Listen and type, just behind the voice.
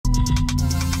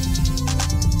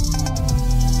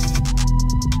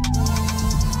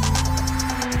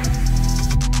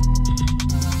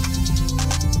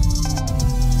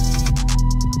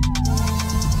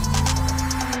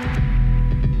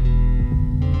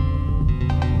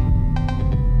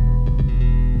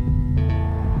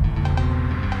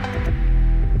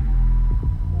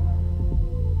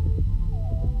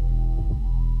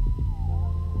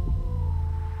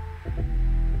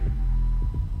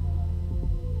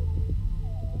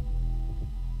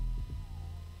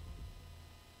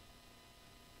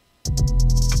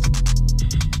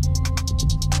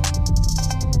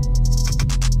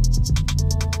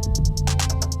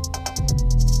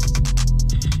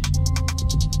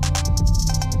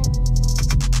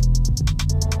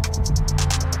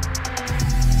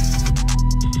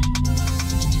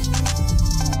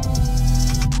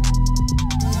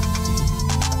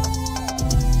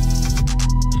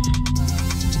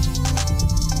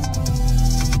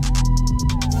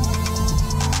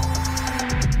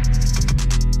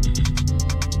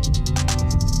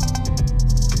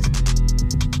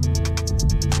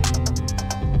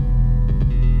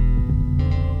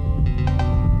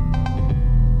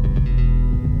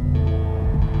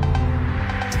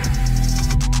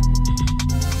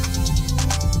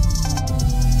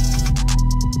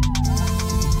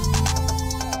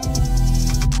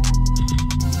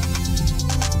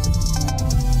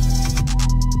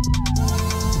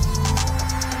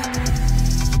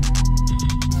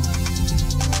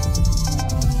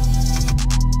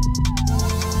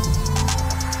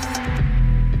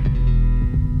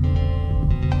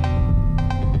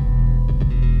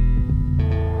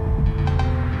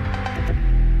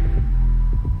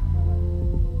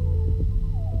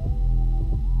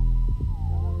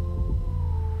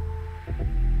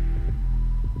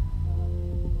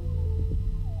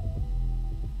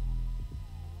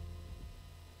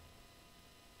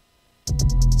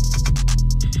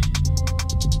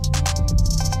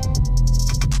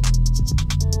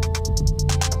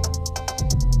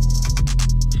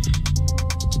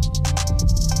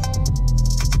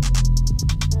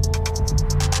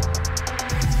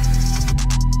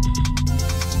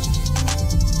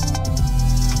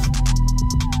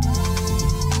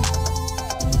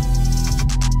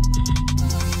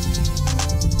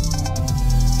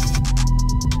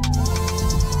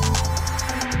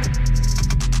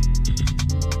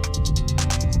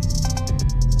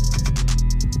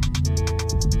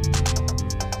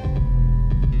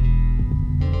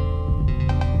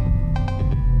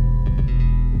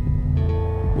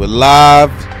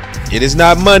live. It is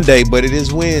not Monday, but it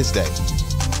is Wednesday.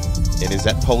 And it's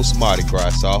at post Mardi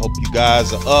Gras. So I hope you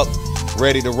guys are up,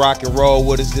 ready to rock and roll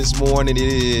with us this morning. It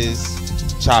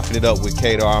is Chopping It Up with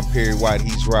Cador. I'm Perry White.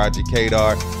 He's Roger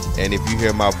Cador. And if you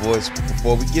hear my voice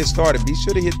before we get started, be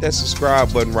sure to hit that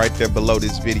subscribe button right there below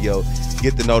this video.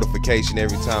 Get the notification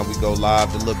every time we go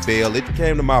live, the little bell. It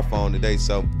came to my phone today,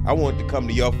 so I wanted to come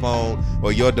to your phone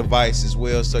or your device as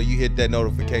well. So you hit that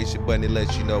notification button. It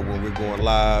lets you know when we're going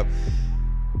live.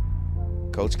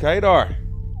 Coach Cador,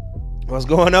 what's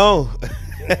going on?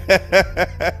 How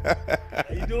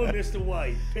you doing, Mr.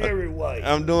 White? Perry White.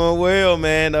 I'm doing well,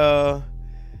 man. A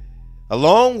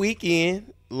long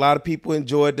weekend. A lot of people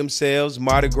enjoyed themselves.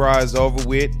 Mardi Gras is over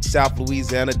with. South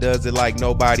Louisiana does it like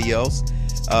nobody else.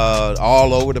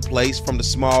 All over the place, from the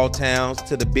small towns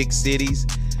to the big cities.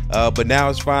 But now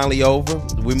it's finally over.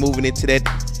 We're moving into that.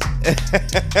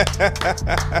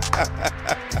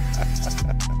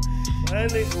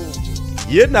 Finally over.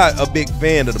 You're not a big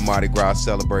fan of the Mardi Gras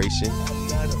celebration. I'm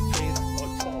not a fan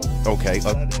at all. Okay.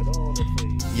 Not at all a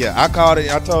fan. Yeah, I called it.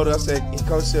 I told her, I said,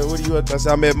 Coach said, what are you at? I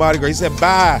said, I'm at Mardi Gras. He said,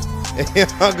 bye. And he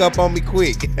hung up on me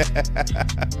quick.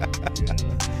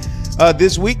 Yeah.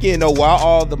 This weekend, though, while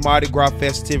all the Mardi Gras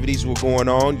festivities were going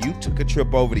on, you took a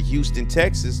trip over to Houston,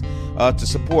 Texas to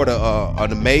support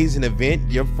an amazing event.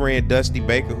 Your friend Dusty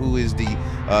Baker, who is the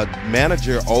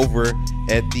manager over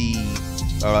at the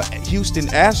Houston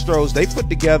Astros, they put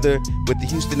together with the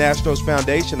Houston Astros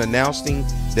Foundation announcing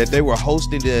that they were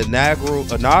hosting the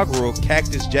inaugural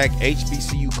Cactus Jack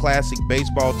HBCU Classic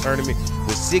Baseball Tournament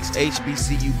with 6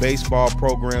 HBCU baseball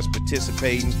programs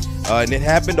participating. And it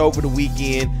happened over the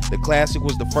weekend. The Classic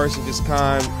was the first of its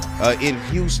kind in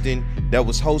Houston that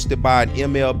was hosted by an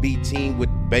MLB team, with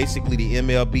basically the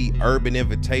MLB Urban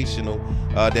Invitational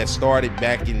that started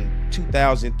back in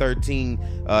 2013.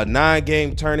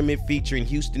 9-game tournament featuring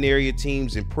Houston area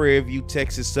teams in Prairie View,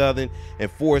 Texas Southern, and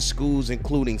 4 schools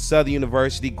including Southern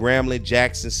University, Grambling,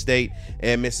 Jackson State,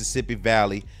 and Mississippi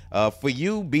Valley. For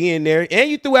you being there, and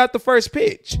you threw out the first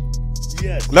pitch.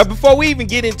 Yes. Now, before we even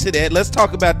get into that, let's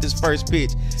talk about this first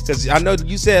pitch, because I know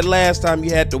you said last time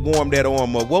you had to warm that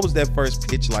arm up. What was that first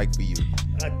pitch like for you?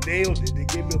 I nailed it. They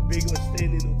gave me a big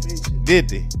standing ovation. Did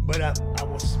they? But I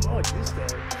was smart this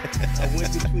time. I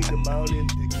went between the mound and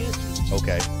the catcher.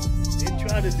 Okay. Didn't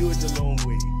try to do it the long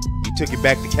way. You took it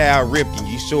back to Cal Ripken.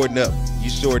 You shortened up. You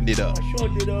shortened it up. I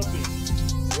shortened it up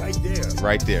and right there.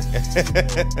 Right there. And,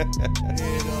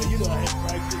 you know, I had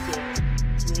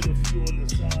practiced doing a few on the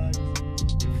side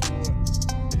before.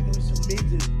 You know, it's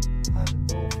amazing how the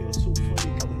ball feels so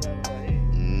funny coming out of my hand.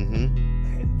 Mm-hmm. I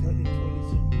hadn't done it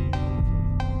 20-some years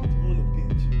throwing a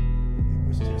pitch. It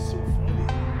was just so funny.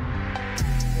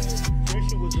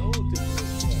 Pressure was on to the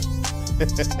first strike.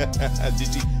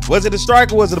 Was it a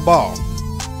strike or was it a ball? It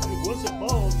was a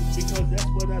ball because that's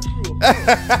what I threw.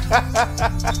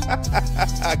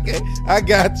 Okay, I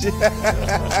got you.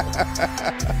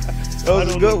 That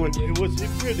was a good one. It was a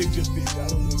really good pitch. I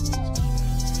don't know if it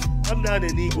was. I'm not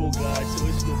an ego guy, so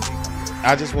it's no big deal.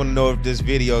 I just want to know if this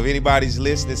video, if anybody's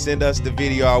listening, send us the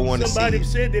video. I want to see. Somebody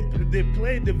said they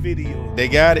played the video. They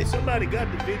got it? Somebody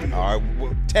got the video. All right,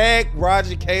 well, tag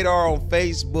Roger Cador on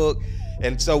Facebook,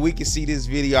 and so we can see this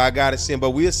video. I got to send,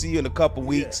 but we'll see you in a couple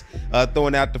weeks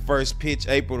throwing out the first pitch,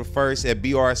 April the 1st at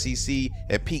BRCC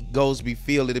at Pete Goldsby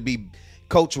Field. It'll be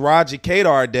Coach Roger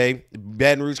Cador Day.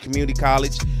 Baton Rouge Community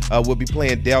College will be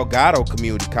playing Delgado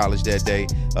Community College that day.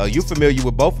 You're familiar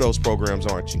with both of those programs,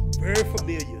 aren't you? Very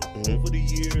familiar. Over the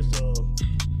years,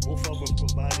 both of them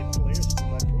provided players for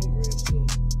my program. So,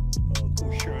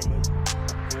 Coach Sherman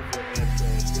over at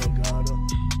Delgado,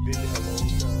 been there a long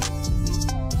time.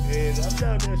 And I'm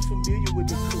not as familiar with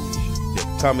the coach. Yeah,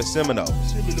 Thomas Semino,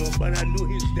 but I knew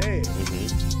his dad.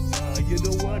 You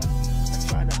know what? I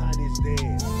tried to hide his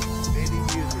dad many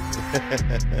years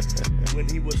ago when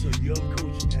he was a young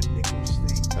coach at Negro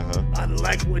State. I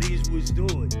liked what he was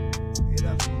doing. And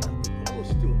I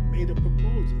proposed to him, made a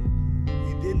proposal.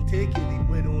 He didn't take it. He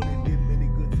went on and did many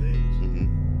good things.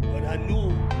 But I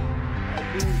knew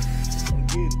I'm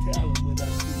getting talent when I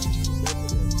see it. Remember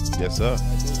that? Yes, sir. I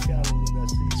know talent when I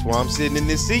see it. That's why I'm sitting in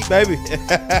this seat, baby.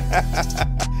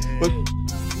 But,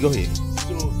 go ahead.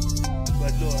 So,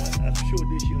 but no, I'm sure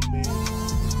this young man is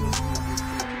going to be a good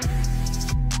coach.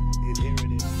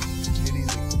 Inherited many of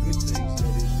the good things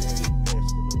that his daddy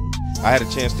passed along. I had a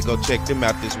chance to go check them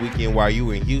out this weekend while you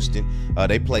were in Houston.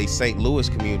 They played St. Louis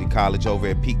Community College over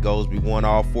at Pete Goldsby. Won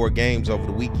all 4 games over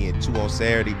the weekend, 2 on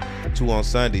Saturday, 2 on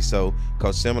Sunday. So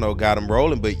Coach Semino got them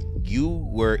rolling. But you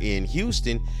were in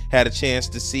Houston, had a chance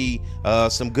to see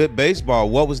some good baseball.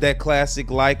 What was that classic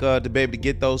like to be able to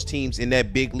get those teams in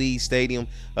that big league stadium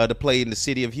to play in the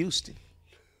city of Houston?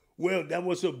 Well, that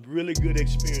was a really good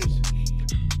experience.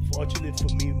 Fortunate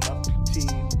for me, my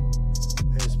team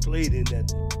has played in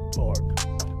that park.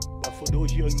 But for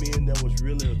those young men, that was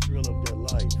really a thrill of their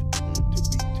life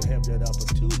to have that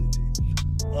opportunity.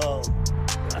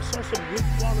 I saw some good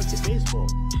quality baseball.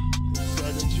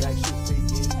 Southern Jackson State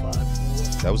game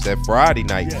 5-4. That was that Friday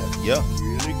night. Yeah.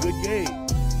 Really good game.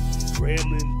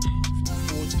 Grambling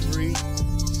 4-3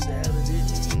 Saturday.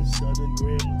 Southern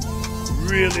Grambling.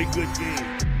 Really good game.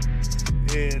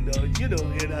 And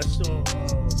and I saw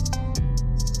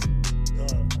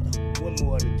one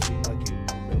more other team I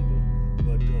can't remember,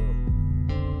 but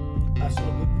I saw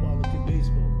good quality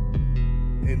baseball,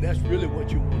 and that's really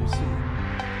what you want to see.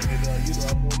 And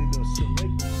I'm wanting to select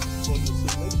on the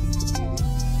selection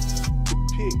committee to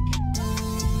pick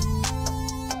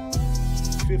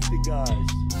 50 guys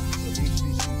from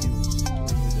HBCUs to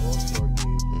play in the All-Star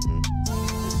game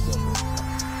this summer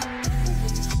over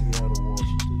in Seattle,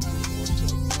 Washington, for the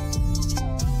All-Star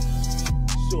game.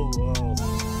 So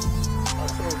I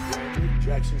saw Grambling,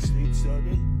 Jackson State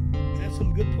Southern had some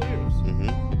good players.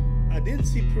 I didn't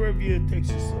see Prairie and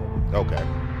Texas Southern. Okay.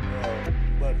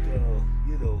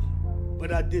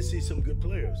 But I did see some good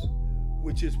players,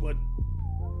 which is what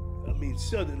I mean.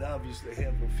 Southern obviously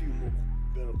have a few more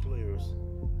better players,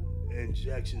 and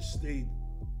Jackson State.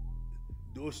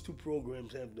 Those two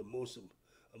programs have the most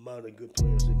amount of good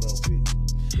players, in my opinion,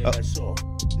 that I saw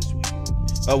this weekend.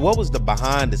 What was the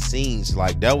behind the scenes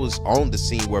like? That was on the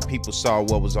scene where people saw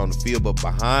what was on the field, but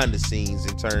behind the scenes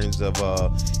in terms of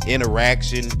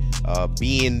interaction,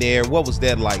 being there, what was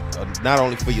that like? Not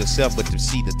only for yourself, but to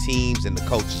see the teams and the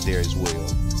coaches there as well.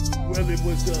 Well, it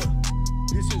was.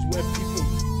 This is where people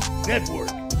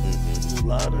network. A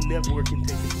lot of networking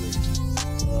taking place.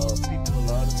 A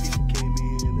lot of people came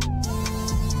in and people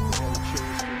had a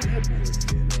chance to network.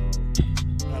 And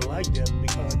I like that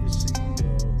behind the scenes.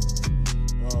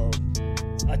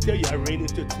 I tell you, I ran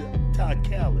into Todd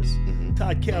Callis.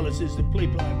 Todd Callis is the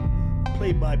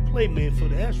play-by-play man for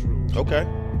the Astros. Okay.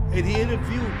 And he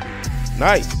interviewed me.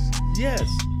 Nice. Yes.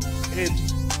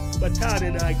 But Todd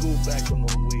and I go back a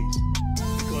long ways.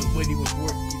 Because when he was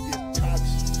working, he did Cox.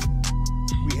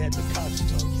 We had the Cox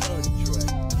contract.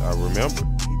 I remember.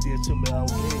 He did some of our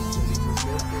games, and he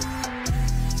remembered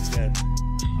that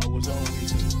I was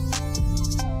always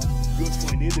good for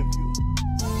an interview.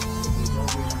 I was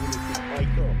always willing to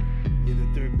mic up in the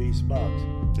third base box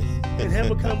and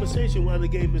have a conversation while the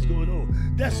game is going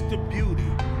on. That's the beauty.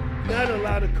 Not a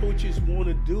lot of coaches want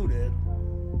to do that,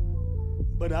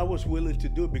 but I was willing to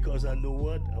do it because I know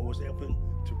what? I was helping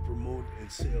to promote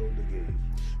and sell the game.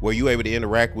 Were you able to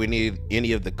interact with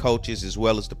any of the coaches as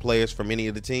well as the players from any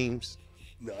of the teams?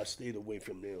 No, I stayed away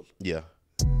from them. Yeah.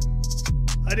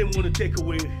 I didn't want to take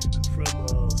away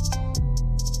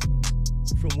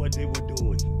from what they were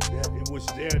doing. It was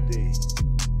their day.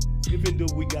 Even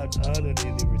though we got honored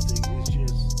and everything, it's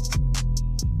just,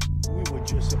 we were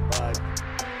just about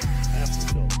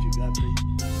afterthought, you got me?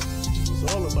 It was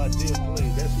all about their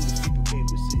playing. That's what the people came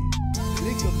to see. They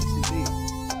didn't come to see me.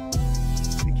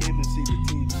 They came to see the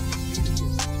teams compete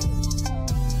against each other.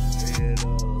 And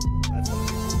I thought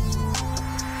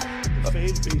the fan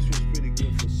base was pretty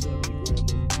good for Southern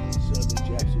Grambling, Southern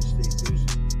Jackson State. Those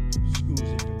schools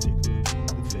in particular,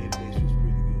 the fan base was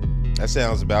pretty good. That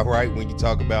sounds about right. When you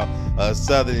talk about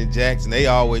Southern and Jackson, they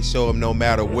always show them no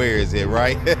matter where, is it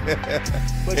right?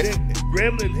 But then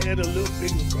Grambling had a little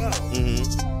bigger crowd.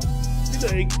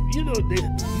 Houston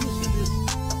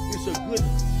is a good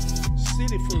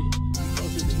city because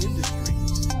of the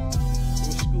industries.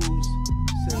 Those schools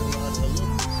send a lot of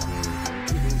alumnus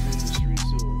to those industries,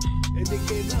 and they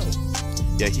came out.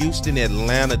 Yeah, Houston,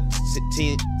 Atlanta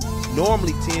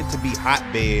normally tend to be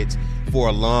hotbeds for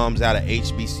alums out of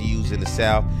HBCUs in the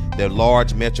South. They're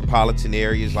large metropolitan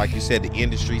areas, like you said, the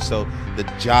industry. So the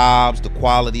jobs, the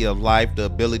quality of life, the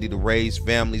ability to raise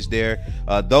families there,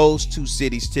 those two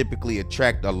cities typically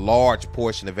attract a large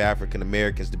portion of African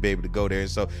Americans to be able to go there. And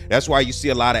so that's why you see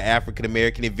a lot of African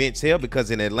American events held,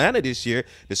 because in Atlanta this year,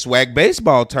 the SWAC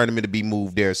baseball tournament will be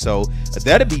moved there. So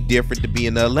that'll be different to be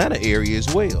in the Atlanta area as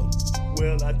well.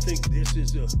 Well, I think this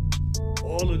is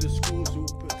all of the schools who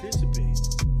participate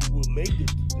who will make the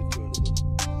tournament.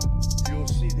 You'll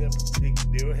see them,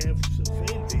 they'll have some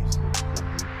fan base.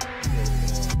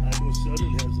 I know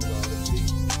Southern has a lot of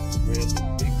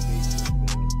big bases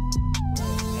there.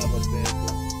 Alabama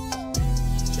State,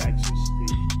 Jackson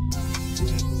State,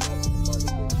 Grambling,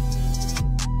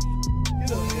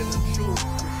 and I'm sure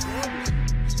the Florida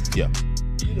schools Yeah.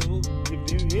 You know, if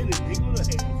they're in it, they're gonna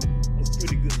have a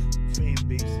pretty good fan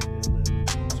base in Atlanta.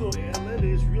 So Atlanta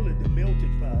is really the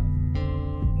melting pot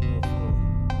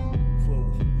for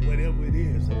whatever it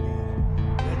is. I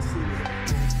mean, that city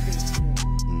has been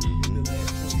in the last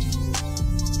 20 years.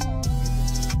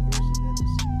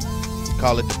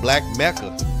 Call it the Black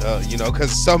Mecca, you know,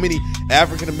 because so many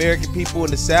African American people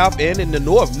in the South and in the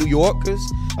North, New Yorkers.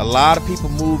 A lot of people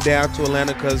move down to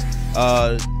Atlanta because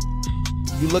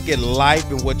you look at life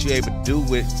and what you're able to do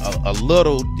with a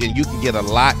little, and you can get a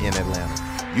lot in Atlanta.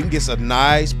 You can get a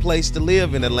nice place to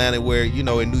live in Atlanta where, you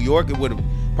know, in New York it would have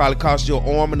probably cost you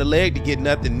an arm and a leg to get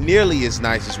nothing nearly as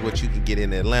nice as what you can get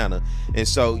in Atlanta. And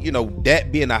so, you know,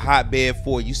 that being a hotbed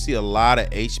for, you see a lot of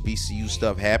HBCU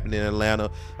stuff happening in Atlanta.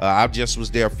 I just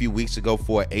was there a few weeks ago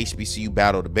for HBCU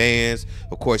Battle of the Bands.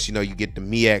 Of course, you know, you get the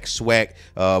MEAC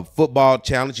SWAC football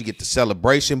challenge, you get the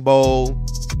Celebration Bowl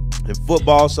in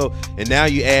football. So, and now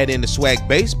you add in the SWAC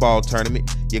baseball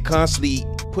tournament. You're constantly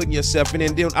putting yourself in.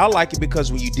 And then I like it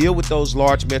because when you deal with those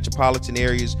large metropolitan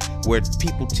areas where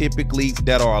people typically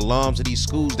that are alums of these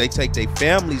schools, they take their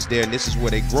families there, and this is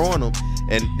where they're growing them,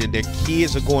 and their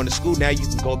kids are going to school. Now you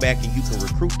can go back and you can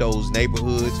recruit those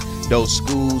neighborhoods, those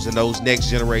schools, and those next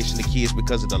generation of kids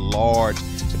because of the large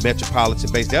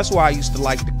metropolitan base. That's why I used to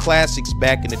like the classics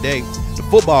back in the day, the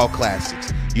football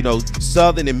classics. You know,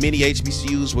 Southern and many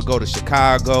HBCUs would go to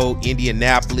Chicago,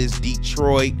 Indianapolis,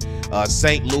 Detroit,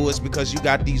 St. Louis, because you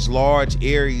got these large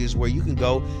areas where you can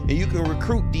go and you can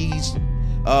recruit these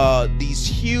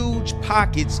huge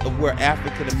pockets of where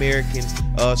African American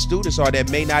students are that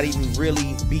may not even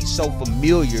really be so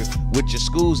familiar with your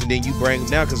schools, and then you bring them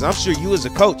down. Because I'm sure you as a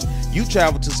coach, you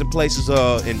traveled to some places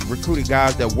and recruited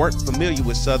guys that weren't familiar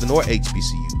with Southern or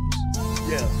HBCUs.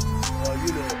 Yeah,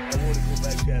 you know, I want to go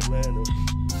back to Atlanta.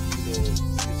 You know, you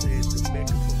say it's the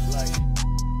Mecca for Black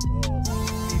people.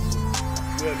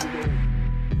 Well, you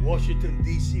know, Washington,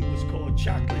 D.C. was called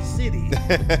Chocolate City.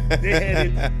 They had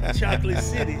it Chocolate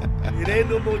City. It ain't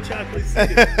no more Chocolate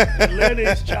City. Atlanta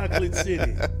is Chocolate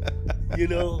City. You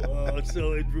know,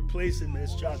 so it replaced him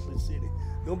as Chocolate City.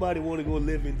 Nobody want to go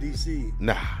live in D.C.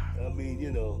 Nah. I mean,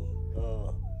 you know,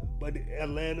 but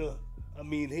Atlanta, I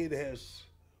mean, it has,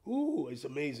 it's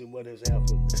amazing what has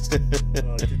happened to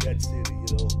that city,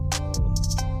 you know.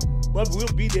 But we'll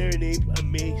be there in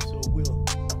May, so we'll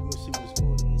see what's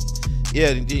going on. Yeah,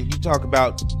 and then you talk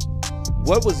about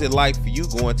what was it like for you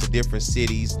going to different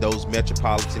cities, those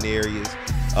metropolitan areas,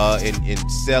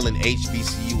 and selling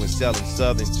HBCU and selling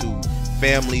Southern to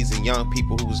families and young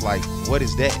people who was like, what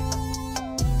is that?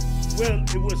 Well,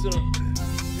 it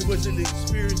was an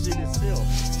experience in itself,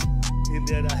 in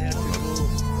that I had to go.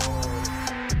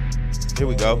 Here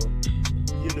we go.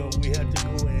 You know, we had to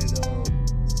go and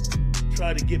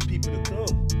try to get people to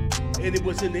come, and it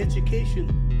was an education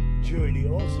journey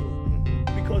also.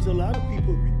 Because a lot of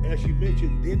people, as you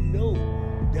mentioned, didn't know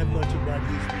that much about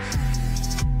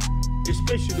HBCUs,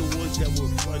 especially the ones that were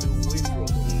further away from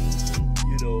them.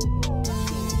 You know,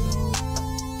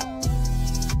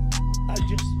 I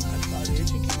try to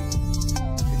educate them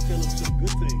and tell them some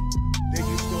good things. Then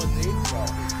you start name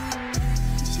dropping.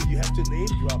 You see, you have to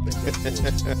name drop at that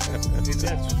point. And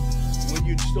that's when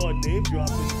you start name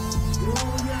dropping. Oh,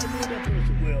 yeah, I know that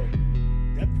person. Well,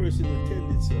 that person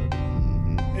attended something.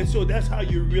 And so that's how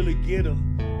you really get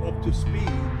them up to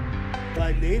speed,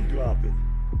 by name dropping.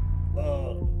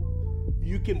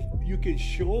 You can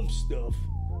show them stuff,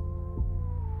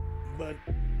 but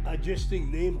I just think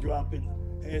name dropping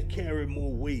has carried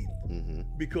more weight.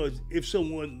 Because if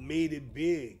someone made it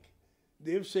big,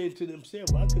 they're saying to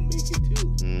themselves, I can make it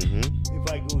too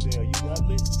if I go there. You got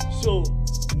me? So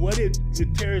what it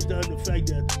tears down the fact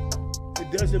that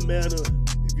it doesn't matter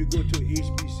if you go to a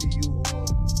HBCU or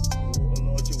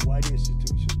white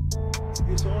institution.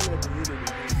 It's all at the end of the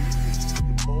day.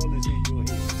 The ball is in your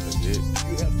hands. That's it.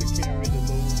 You have to carry the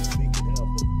load and make it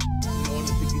happen in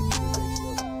order to get to the next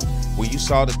level. When you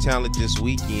saw the talent this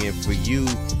weekend, for you,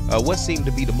 what seemed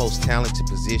to be the most talented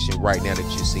position right now that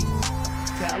you're seeing?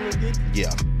 Talented?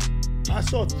 Yeah. I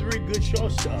saw 3 good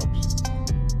shortstops,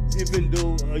 even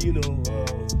though, you know,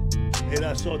 and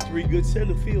I saw 3 good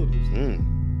center fielders.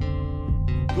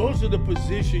 Those are the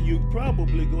positions you're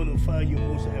probably going to find your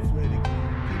most athletic people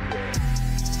at.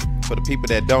 For the people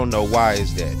that don't know, why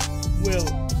is that? Well,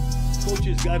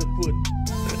 coaches got to put,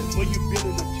 when you're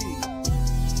building a team,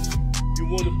 you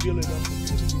want to build it up a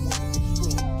bit. You want to be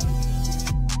strong.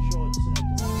 Short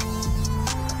sample.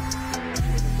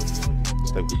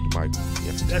 Stay with the mic.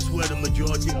 Yeah. That's where the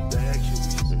majority of the action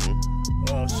is.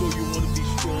 So you want to be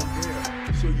strong there.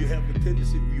 So you have a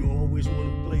tendency, you always want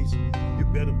to place your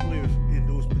better players in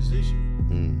those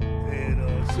positions.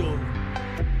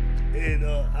 And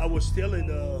I was telling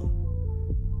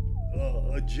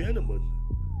a gentleman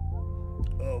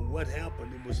what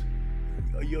happened. It was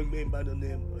a young man by the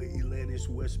name of Elanius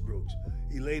Westbrooks.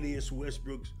 Elanius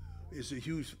Westbrooks is a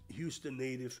Houston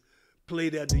native,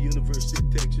 played at the University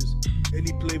of Texas, and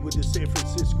he played with the San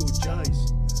Francisco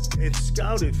Giants and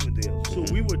scouted for them. So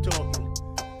we were talking,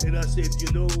 and I said,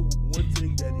 you know, one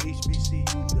thing that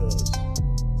HBCU does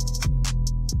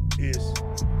is,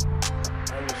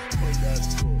 I was pointing out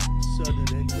for Southern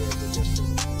and Grambling,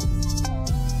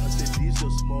 I said, these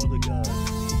are smaller guys,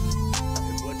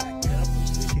 and what happens,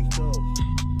 they can come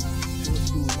to a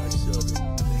school like Southern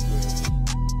and Grambling,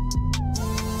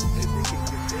 and they can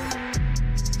get better.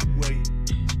 Where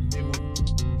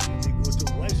if they go to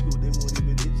white school, they won't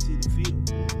even see the field.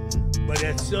 But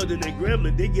at Southern and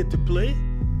Grambling, they get to play,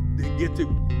 they get to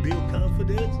build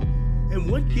confidence, and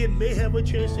one kid may have a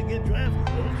chance to get drafted.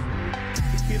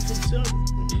 The kid from Southern.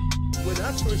 When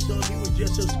I first saw him, he was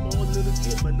just a small little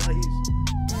kid, but now he's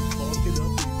bulking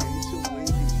up, he's getting some weight,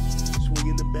 he's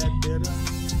swinging the bat better,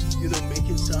 you know,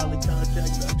 making solid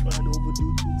contact, not trying to overdo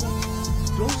too much.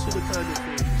 Those are the kind of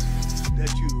things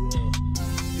that you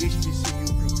HBCU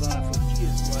provide for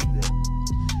kids like that.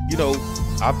 You know,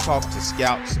 I've talked to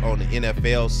scouts on the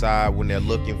NFL side when they're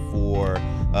looking for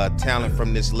talent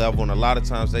from this level, and a lot of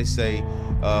times they say,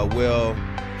 well,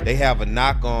 they have a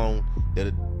knock on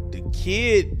the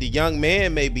kid, the young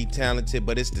man may be talented,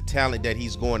 but it's the talent that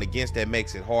he's going against that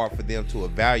makes it hard for them to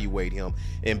evaluate him.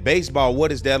 In baseball,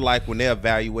 what is that like when they're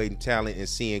evaluating talent and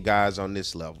seeing guys on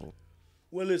this level?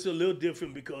 Well, it's a little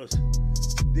different because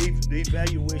the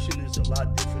evaluation is a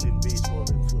lot different in baseball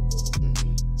than football.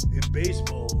 In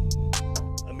baseball,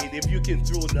 I mean, if you can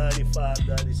throw 95,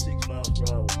 96 miles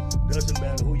per hour, doesn't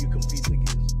matter who you're competing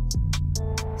against.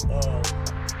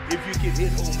 If you can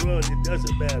hit home run, it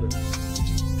doesn't matter.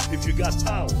 If you got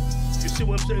power, you see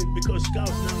what I'm saying? Because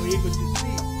scouts now are able to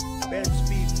see bat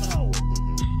speed, power,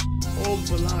 home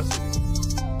velocity,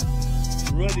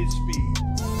 running speed,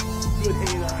 good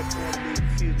hand-eye coordinated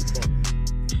field ball.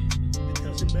 It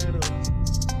doesn't matter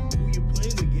who you're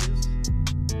playing against.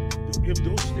 If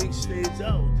those things stays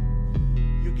out,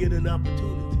 you get an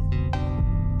opportunity.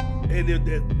 And if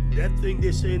that thing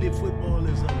they're saying in football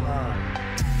is a lie.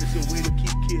 It's a way to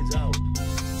keep kids out.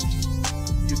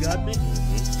 You got me?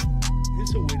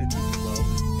 It's a way to keep them out.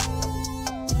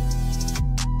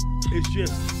 It's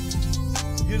just,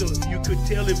 you know, you could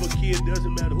tell if a kid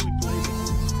doesn't matter who he plays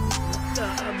against.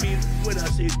 Now, I mean, when I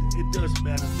say it does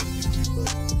matter to the degree, but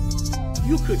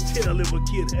you could tell if a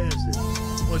kid has it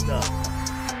or not.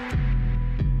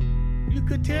 You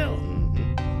could tell.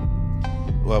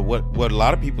 Well, what a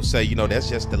lot of people say, you know, that's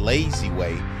just the lazy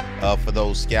way for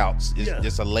those scouts. It's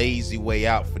just a lazy way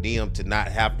out for them to not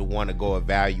have to want to go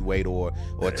evaluate or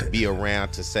to be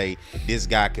around to say this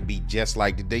guy could be just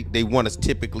like they want to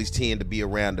typically tend to be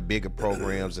around the bigger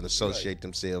programs and associate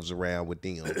themselves around with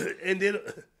them. And then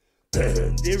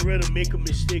they'd rather make a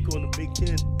mistake on a Big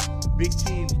Ten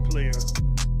player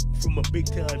from a big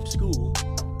time school.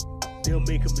 They'll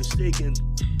make a mistake and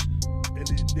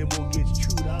they won't get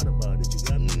chewed out about it. You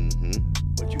got me?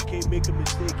 But you can't make a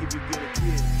mistake if you get a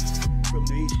kid from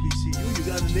the HBCU. You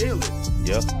got to nail it.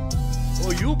 Yeah.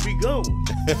 Or you'll be gone.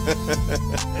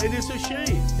 And it's a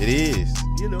shame. It is.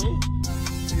 You know,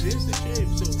 it is a shame.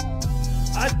 So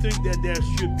I think that there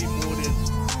should be more than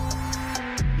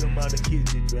the amount of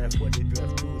kids they draft. What they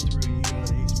draft 2 or 3 a year out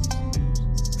of HBCUs.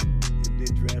 If they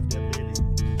draft that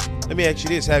many. Let me ask you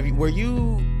this: were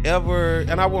you ever,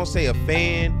 and I won't say a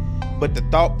fan, but the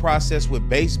thought process with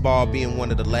baseball being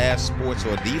one of the last sports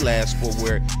or the last sport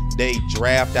where they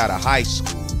draft out of high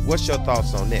school, what's your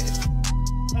thoughts on that?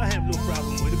 I have no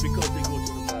problem with it because they go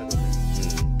to the minor leagues.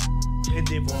 And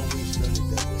they've always done it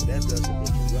that way. That doesn't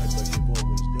make it right, but they've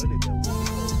always done it that way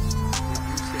because they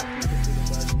do send people to the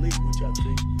minor league, which I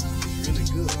think is really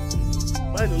good.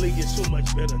 Minor league is so much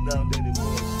better now than it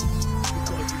was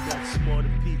because you got smarter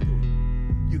people.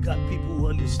 You got people who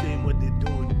understand what they're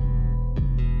doing.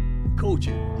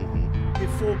 Coaching.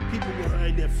 Before, people were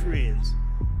hiring their friends,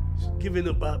 giving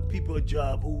about people a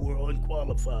job who were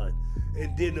unqualified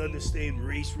and didn't understand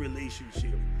race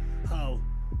relationship, how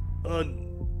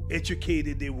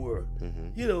uneducated they were.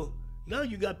 You know, now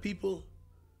you got people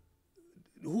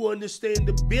who understand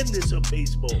the business of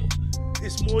baseball.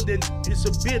 It's more than, it's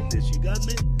a business, you got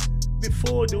me?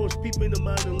 Before, those people in the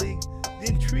minor league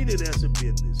didn't treat it as a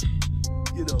business.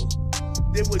 You know,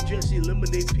 they would just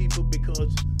eliminate people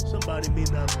because somebody may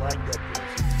not like that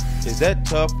person. Is that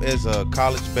tough as a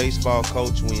college baseball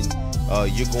coach when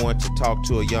you're going to talk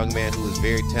to a young man who is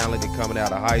very talented coming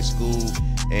out of high school,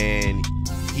 and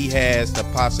he has the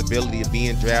possibility of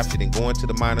being drafted and going to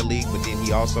the minor league, but then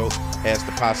he also has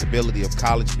the possibility of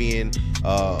college being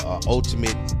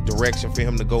ultimate direction for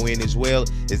him to go in as well.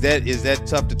 Is that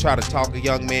tough to try to talk a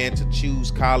young man to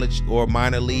choose college or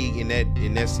minor league in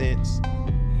that sense?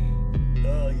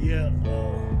 Yeah.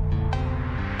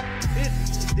 It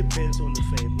depends on the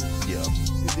family. Yeah.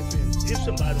 It depends. If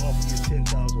somebody offers you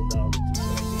 $10,000 to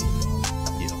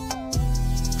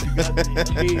I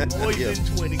mean, or you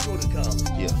did 20, go to college.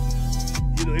 Yeah.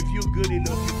 You know, if you're good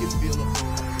enough, you can build up on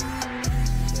that.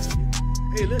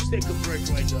 Hey, let's take a break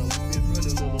right now. We've been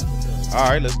running a little over time. All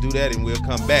right, let's do that, and we'll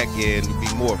come back and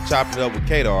be more chopping it up with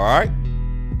Cador. All right.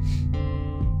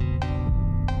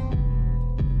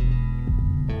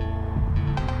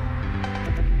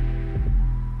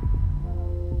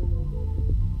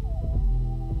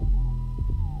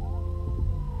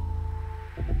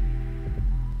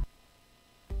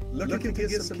 Looking to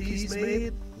get some keys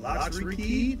made, locks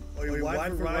rekeyed, or your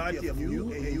wide variety of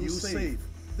new and used safe?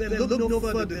 Then look no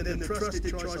further than the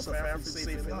trusted choice of African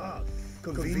Safe & Lock.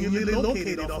 Conveniently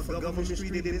located off of Government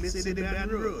Street in Mid-City, Baton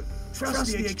Rouge.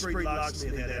 Trust the expert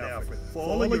locksmith at Alfred for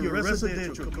all of your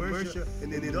residential, commercial,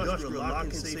 and industrial lock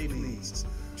and safe needs.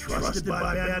 Trusted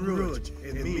by Baton Rouge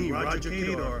and me, Roger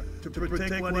Cador, to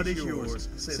protect what is yours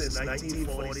since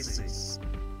 1946.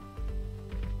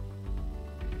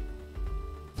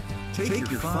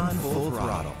 Take your fun full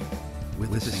throttle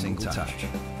with a single touch.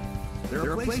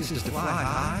 There are places to fly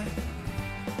high,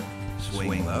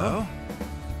 swing low,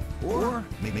 or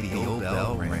make the old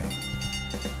bell ring.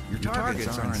 Your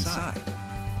targets are in sight.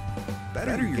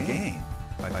 Better your game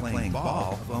by playing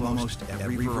ball of almost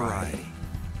every variety.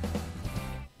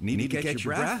 Need to catch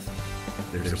your breath?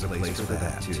 There's a place for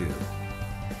that too.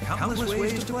 Countless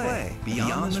ways to play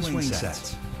beyond the swing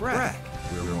sets. BRAC,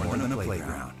 we're more than a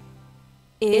playground.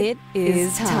 It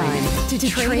is time to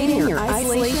trade in your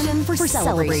isolation for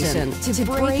celebration, to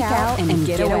break out and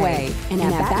get away. And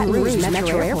at Baton Rouge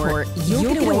Metro Airport,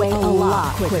 you'll get away a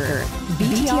lot quicker.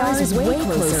 BTR is way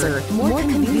closer, more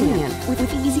convenient, with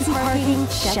easy parking,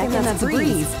 check-in of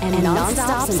breeze, and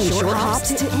non-stops and short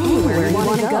hops to anywhere you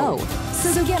want to go.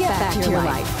 So get back to your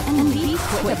life and be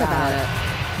quick about it.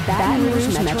 Baton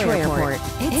Rouge Metro Airport.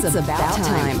 It's about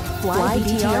time.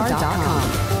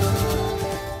 FlyBTR.com.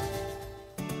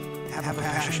 Have a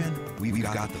passion? We've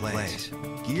got the place.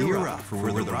 Gear up for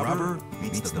where the rubber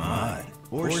meets the mud,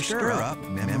 or stir up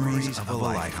memories of a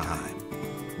lifetime.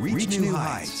 Reach new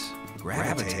heights.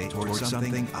 Gravitate towards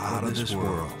something out of this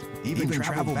world. Even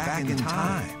travel back in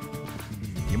time.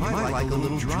 You might like a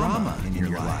little drama in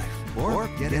your life, or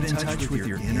get in touch with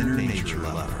your inner nature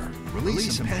lover.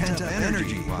 Release some pent-up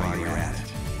energy while you're at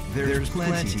it. There's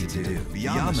plenty to do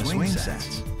beyond the swing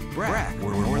sets. BRAC,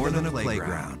 we're more than a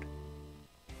playground.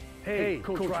 Hey,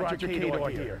 Coach Roger Cador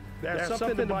here. There's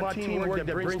something about teamwork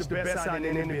that brings the best out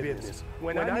in any business.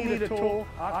 When I need a tow,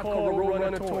 I call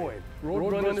Roadrunner Towing.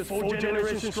 Roadrunner's 4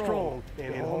 generations strong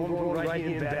and homegrown right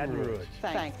here in Baton Rouge.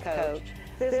 Thanks, Coach.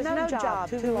 There's no job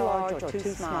too large or too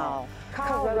small.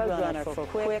 Call Roadrunner for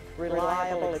quick,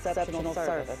 reliable, exceptional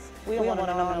service. We want an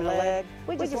arm and a leg.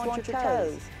 We just want your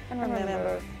toes. And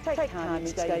remember, take time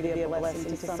each day to be a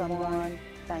blessing to someone.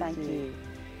 Thank you.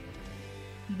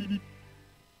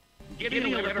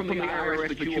 Getting a letter from the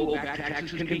IRS that you owe back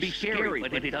taxes can be scary,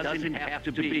 but it doesn't have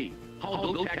to be.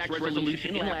 Call Go Tax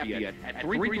Resolution in Lafayette at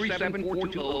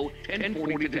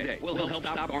 337-420-1040 today. We'll help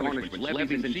stop garnishments,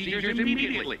 levies, and seizures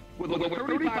immediately. With over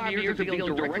 35 years of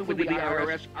dealing directly with the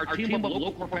IRS, our team of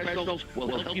local professionals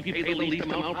will help you pay the least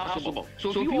amount possible. So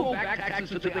if you owe back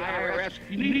taxes to the IRS,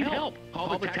 you need help.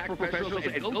 Call the tax professionals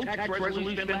at Go Tax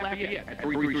Resolution in Lafayette at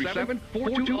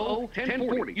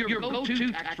 337-420-1040. Your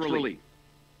go-to tax relief.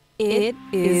 It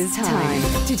is time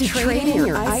to trade in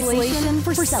your isolation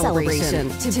for celebration,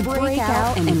 to break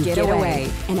out and get away.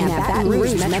 And at Baton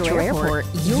Rouge Metro Airport,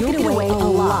 you'll get away a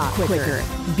lot quicker.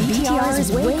 BTR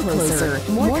is way closer,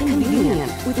 more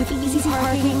convenient, with easy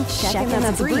parking, check-in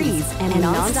of breeze, and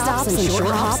non-stops and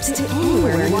short hops to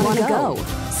anywhere you want to go.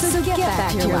 So get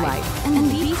back to your life and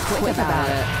be quick about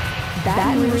it.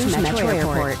 Baton Rouge Metro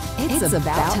Airport. It's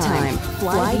about time.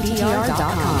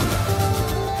 FlyBTR.com.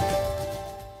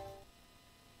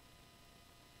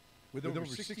 With over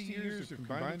 60 years of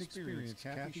combined experience,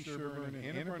 Kathy Sherburne and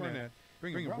Anna Barnett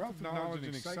bring a wealth of knowledge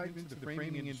and excitement to the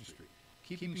framing industry.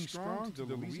 Keeping strong to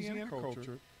the Louisiana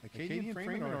culture, Acadian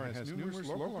Frame and Art has numerous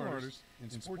local artists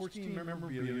and sports team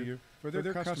memorabilia for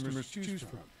their customers to choose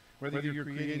from. Whether you're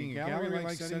creating a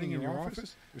gallery-like setting in your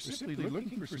office or simply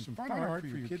looking for some fun art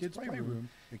for your kids' playroom,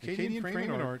 Acadian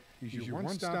Frame and Art is your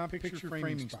one-stop picture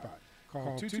framing spot.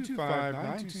 Call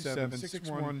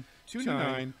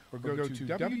 225-927-6129 or go to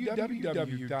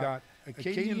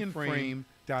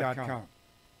www.acadianframe.com.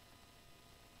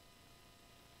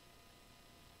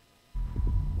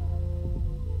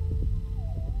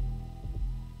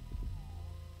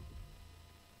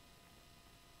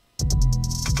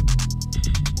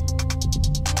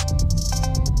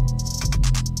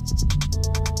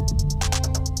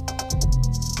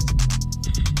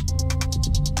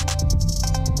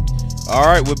 All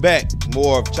right, we're back.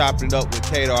 More of Chopping It Up with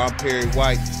Cador. I'm Perry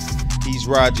White. He's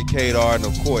Roger Cador. And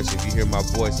of course, if you hear my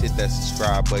voice, hit that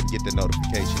subscribe button. Get the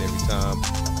notification every time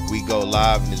we go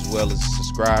live, and as well as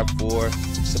subscribe for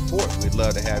support. We'd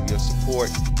love to have your support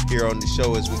here on the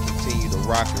show as we continue to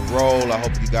rock and roll. I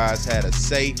hope you guys had a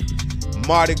safe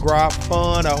Mardi Gras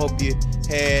fun. I hope you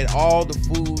had all the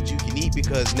food you can eat,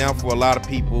 because now for a lot of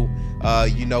people,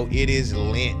 you know, it is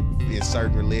Lent in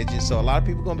certain religions, so a lot of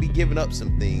people gonna be giving up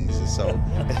some things. And so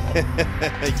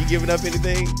you giving up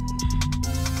anything?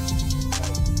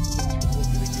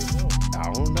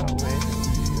 I don't know, man.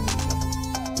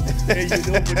 Hey, you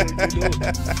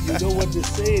know what the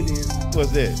saying is?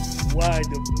 What's that? Why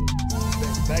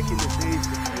back in the days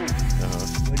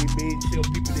before, when he made tell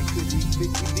people they couldn't eat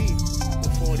meat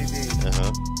for 40 days. The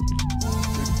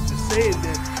saying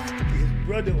that his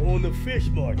brother owned a fish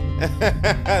market.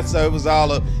 So it was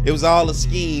all a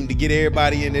scheme to get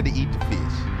everybody in there to eat the fish.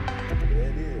 There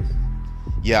it is.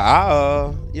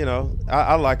 Yeah, you know,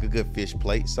 I like a good fish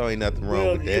plate, so ain't nothing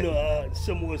wrong with that. You know,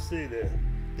 someone say that.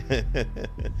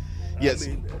 Yes.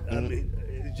 I mean,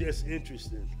 it's just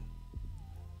interesting.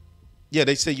 Yeah,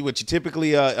 they say what you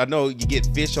typically, I know you get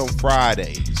fish on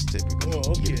Fridays typically.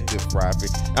 Oh, okay. You get good fried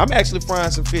fish. I'm actually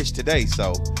frying some fish today,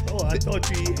 so. Oh, I thought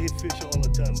you ate fish all the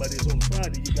time, but it's on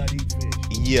Friday you gotta eat fish.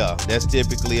 Yeah, that's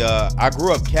typically, I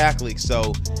grew up Catholic,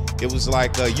 so it was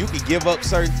like you could give up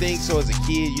certain things. So as a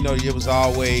kid, you know, it was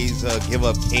always give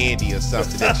up candy or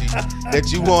something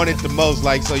that you wanted the most.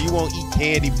 Like, so you won't eat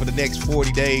candy for the next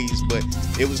 40 days, but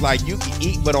it was like you could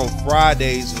eat, but on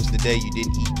Fridays was the day you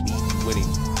didn't eat meat. You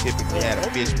wouldn't typically had a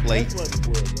fish plate.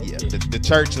 Yeah, the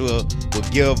church will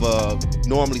give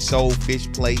normally sold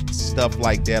fish plates, stuff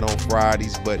like that on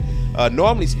Fridays. But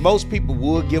normally most people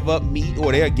would give up meat,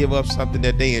 or they'll give up something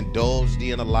that they indulged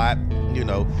in a lot. You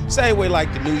know, same way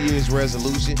like the New Year's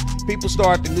resolution. People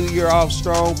start the new year off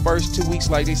strong. First 2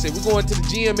 weeks, like they say, we're going to the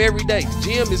gym every day. The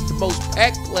gym is the most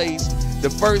packed place the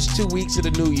first 2 weeks of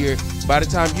the new year. By the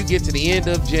time you get to the end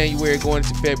of January, going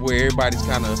into February, everybody's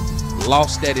kind of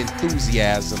lost that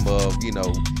enthusiasm of, you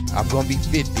know, I'm gonna be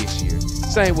fit this year.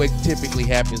 Same way typically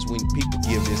happens when people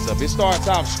give this up. It starts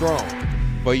out strong,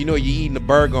 but you know, you're eating a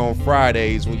burger on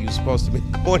Fridays when you're supposed to be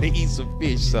going to eat some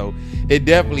fish. So it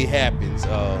definitely happens.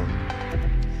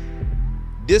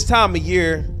 This time of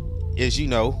year is, you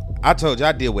know, I told you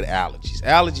I deal with allergies.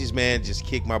 Allergies, man, just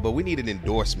kick my butt. We need an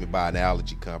endorsement by an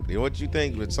allergy company. What you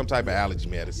think? With some type of allergy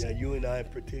medicine? Yeah, you and I in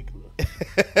particular.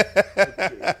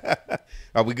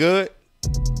 Are we good?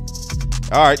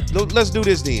 All right, let's do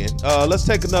this then. Let's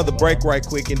take another break right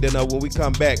quick, and then when we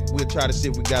come back, we'll try to see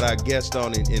if we got our guest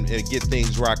on and get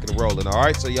things rocking and rolling. All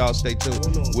right, so y'all stay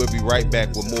tuned. We'll be right back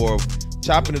with more of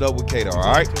Chopping It Up with Cador. All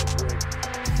right.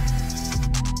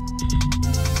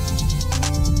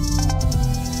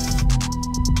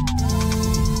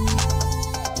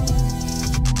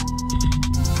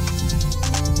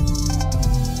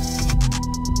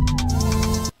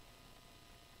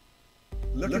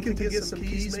 Looking to get some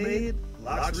keys made,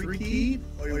 locks rekeyed,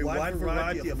 or a wide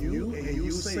variety of new and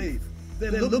used safe?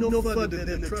 Then look no further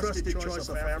than the trusted choice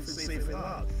of African Safe and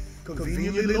Lock.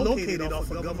 Conveniently located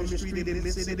off of Government Street in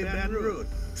Mid-City, Baton Rouge.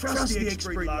 Trust the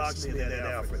expert locksmith at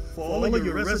Alfred for all of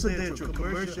your residential,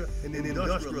 commercial, and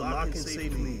industrial lock and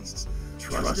safe needs.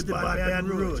 Trusted by Baton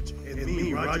Rouge and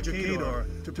me, Roger Cador,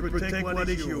 to protect what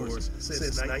is yours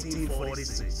since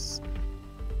 1946.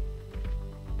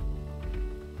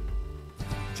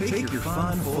 Take your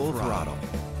fun full throttle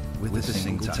with a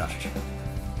single touch.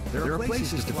 There are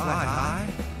places to fly high,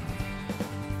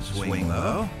 swing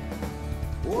low,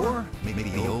 or make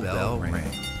the old bell ring.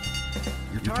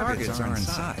 Your targets are in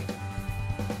sight.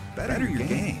 Better your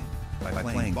game by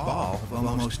playing ball of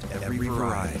almost every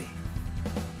variety.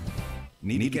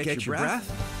 Need to catch your breath?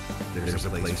 There's a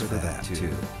place for that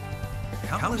too.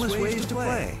 Countless ways to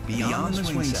play beyond the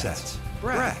swing sets.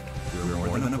 BRAC, you're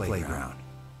more than a playground.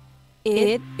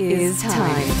 It is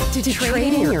time to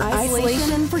trade in your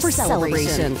isolation for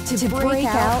celebration, to break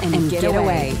out and get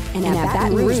away. And at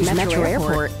Baton Rouge Metro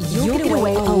Airport, you'll get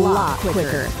away a lot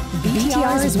quicker.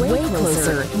 BTR is way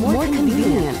closer, more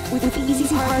convenient, with easy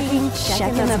parking,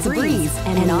 check-in of the breeze,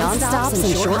 and non-stops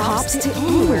and short hops to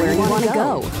anywhere you want to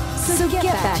go. So get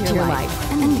back to your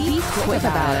life and be quick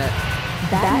about it.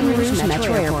 Baton Rouge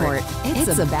Metro Airport.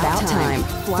 It's about time.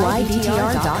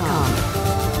 FlyBTR.com.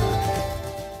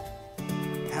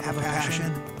 Have a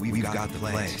passion? We've got the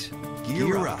place.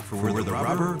 Gear up for where the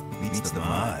rubber meets the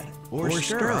mud. Or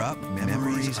stir up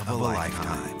memories of a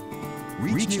lifetime.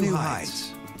 Reach new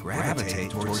heights.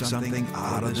 Gravitate towards something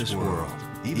out of this world.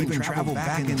 Even travel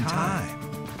back in time.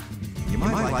 You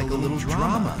might like a little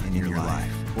drama in your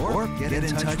life. Or get in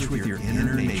touch with your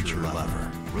inner nature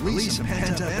lover. Release some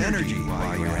pent-up energy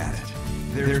while you're at it.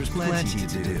 There's plenty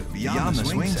to do beyond the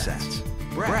swing sets.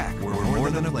 BRAC, we're more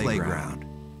than a playground.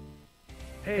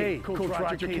 Hey, Coach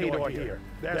Roger Cador here.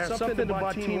 There's something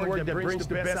about teamwork that brings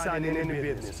the best out in any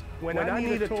business. When I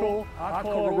need a tow, I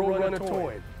call Roadrunner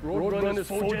Towing. Roadrunner's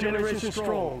 4 generations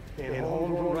strong and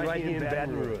homegrown right here in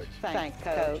Baton Rouge. Thanks,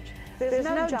 Coach. There's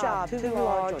no job too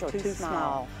large or too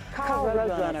small. Call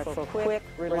Roadrunner for quick,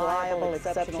 reliable,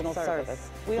 exceptional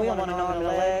service. We want an arm and a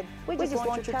leg. We just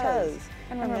want your toes.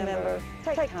 And remember,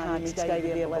 take time each day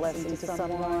to be a blessing to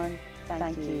someone.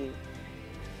 Thank you.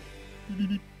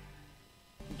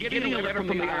 Getting a letter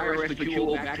from the IRS that you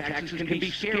owe back taxes can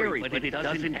be scary, but it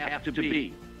doesn't have to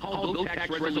be. Call Go Tax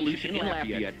Resolution in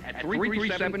Lafayette at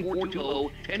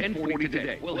 337-420-1040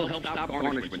 today. We'll help stop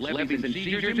garnishments, levies, and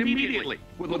seizures immediately.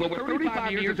 With over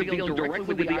 35 years of dealing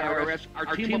directly with the IRS,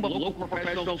 our team of local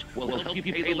professionals will help you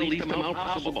pay the least amount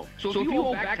possible. So if you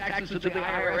owe back taxes to the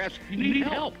IRS, you need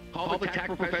help. Call the tax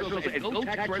professionals at Go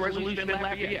Tax Resolution in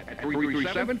Lafayette at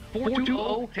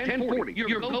 337-420-1040.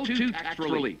 Your go-to tax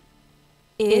relief.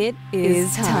 It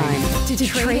is time to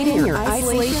trade in your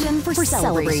isolation for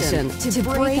celebration, to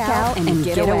break out and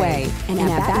get away. And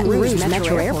at Baton Rouge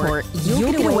Metro Airport,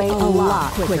 you'll get away a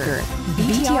lot quicker.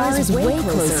 BTR is way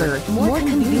closer, more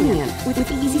convenient, with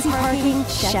easy parking,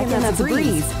 check-in of the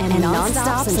breeze, and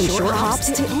non-stops and short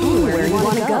hops to anywhere you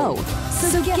want to go.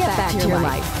 So get back to your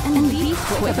life and be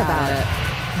quick about it.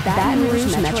 Baton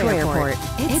Rouge Metro Airport.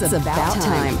 It's about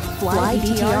time.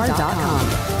 FlyBTR.com.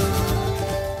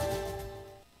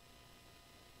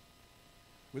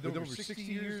 With over 60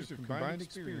 years of combined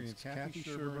experience, Kathy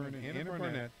Sherburne and Anna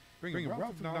Barnett bring a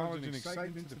wealth of knowledge and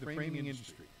excitement to the framing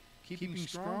industry. Keeping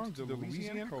strong to the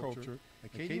Louisiana culture,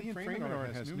 Acadian Framing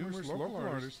Art has numerous local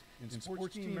artists and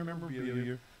sports team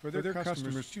memorabilia for their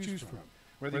customers to choose from.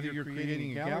 Whether you're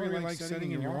creating a gallery-like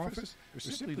setting in your office or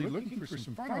simply looking for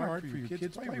some fun art for your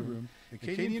kids' playroom,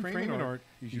 Acadian Framing Art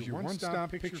is your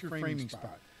one-stop picture framing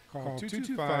spot. Call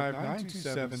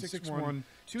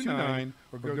 225-927-6129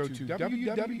 or go to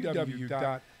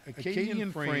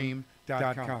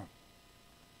www.acadianframe.com.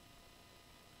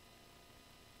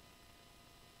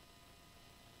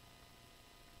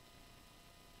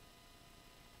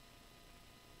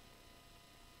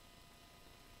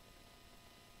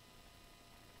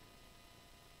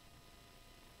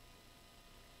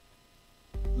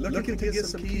 Looking to get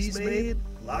some keys made,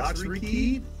 locks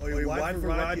rekeyed, or a wide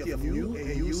variety of new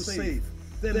and used safe?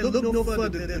 Then look no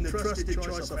further than the trusted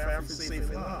choice of African Safe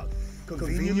and Lock.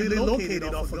 Conveniently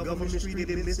located off of Government Street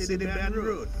in Mid-City, Baton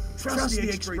Rouge. Trust the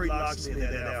expert locks in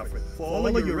that Alfred for all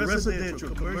of your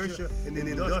residential, commercial, and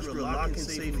industrial lock and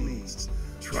safe needs.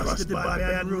 Trusted by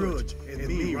Baton Rouge and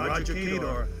me, Roger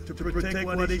Cador, to protect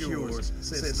what is yours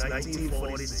since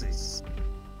 1946.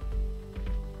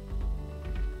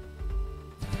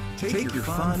 Take your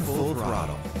fun full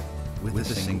throttle with a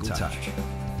single touch.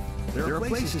 There are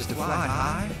places to fly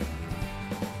high,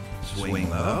 swing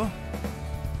low,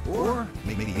 or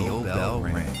make the old bell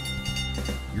ring.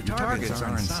 Your targets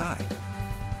are in sight.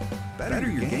 Better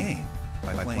your game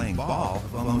by playing ball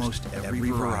of almost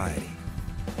every variety.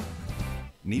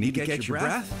 Need to catch your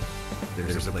breath?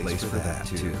 There's a place for that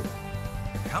too.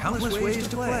 Countless ways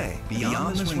to play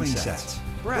beyond the swing sets.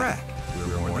 BRAC,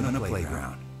 we're more than a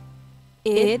playground.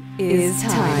 It is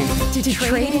time to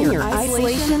trade in your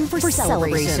isolation for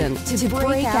celebration, to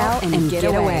break out and get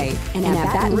away. And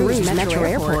at Baton Rouge Metro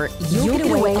Airport, you'll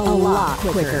get away a lot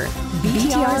quicker.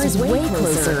 BTR is way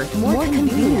closer, more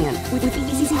convenient, with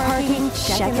easy parking,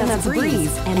 check-in of the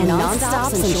breeze, and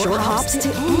non-stops and short hops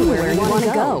to anywhere you want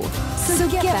to go. So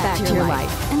get back to your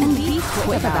life and be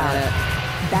quick about it.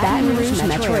 Baton Rouge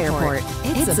Metro Airport.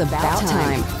 It's about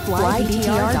time.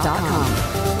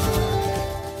 FlyBTR.com.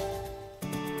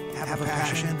 Have a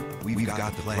passion? We've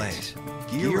got the place.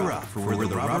 Gear up for where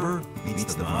the rubber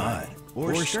meets the mud.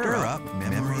 Or stir up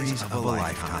memories of a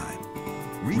lifetime.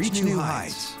 Reach new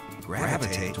heights.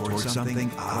 Gravitate towards something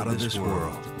out of this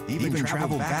world. Even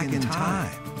travel back in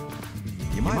time.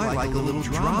 You might like a little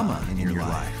drama in your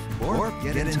life. Or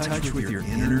get in touch with your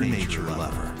inner nature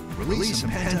lover. Release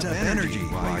some pent-up energy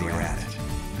while you're at it.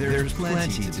 There's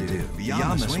plenty to do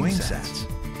beyond the swing sets.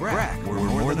 BRAC, we're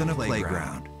more than a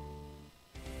playground.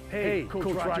 Hey,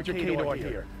 Coach Roger Cador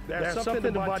here. There's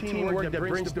something about teamwork that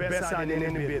brings the best out in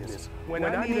any business. When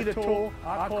I need a tow,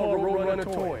 I call Roadrunner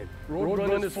Towing.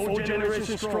 Roadrunner is 4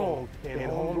 generations strong and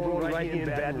homegrown right here in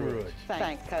Baton Rouge.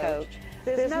 Thanks, Coach.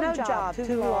 There's no job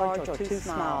too large or too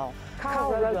small.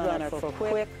 Call Roadrunner for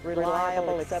quick,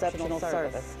 reliable, exceptional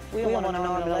service. We want an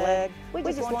arm and a leg. We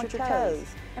just want your toes.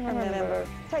 And remember,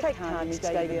 take time each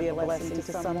day to be a blessing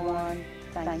to someone.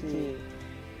 Thank you.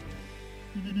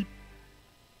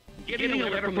 Getting a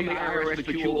letter from the IRS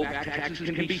that you owe back taxes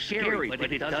can be scary,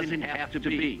 but it doesn't have to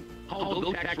be. Call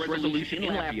Go Tax Resolution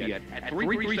in Lafayette at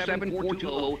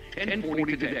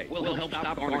 337-420-1040 today. We'll help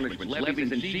stop garnishments,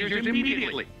 levies, and seizures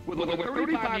immediately. With over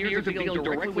 35 years of dealing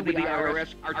directly with the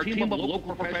IRS, our team of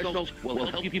local professionals will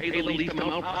help you pay the least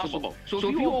amount possible. So if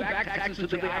you owe back taxes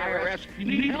to the IRS, you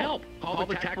need help. Call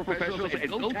the tax professionals at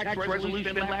Go Tax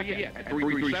Resolution in Lafayette at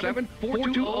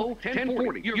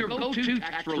 337-420-1040. Your go-to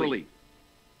tax relief.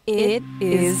 It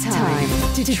is time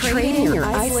to trade in your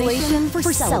isolation for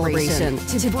celebration,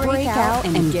 to break out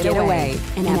and get away.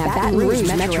 And at Baton Rouge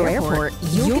Metro Airport,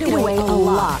 you'll get away a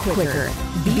lot quicker.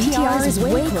 BTR is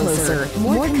way closer,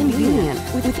 more convenient,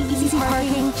 with easy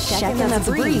parking, check-in of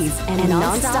the breeze, and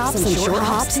non-stops and short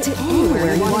hops to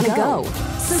anywhere you want to go.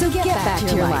 So get back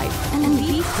to your life and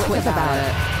be quick about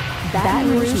it.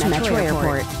 Baton Rouge Metro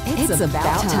Airport. It's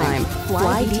about time.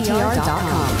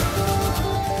 FlyBTR.com.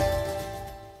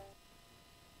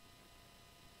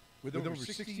 With over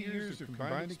 60 years of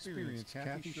combined experience,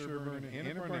 Kathy Sherburne and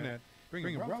Anna Barnett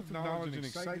bring a wealth of knowledge and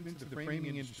excitement to the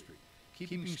framing industry.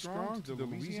 Keeping strong to the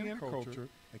Louisiana culture,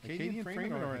 Acadian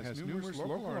Frame and Art has numerous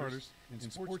local artists and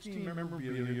sports team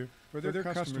memorabilia for their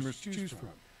customers to choose from.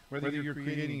 Whether you're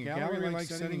creating a gallery-like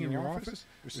setting in your office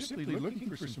or simply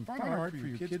looking for some fun art for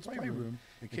your kids' playroom,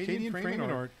 Acadian Frame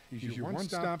and Art is your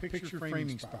one-stop picture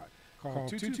framing spot. Call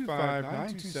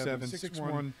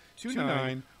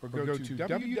 225-927-6129 or go to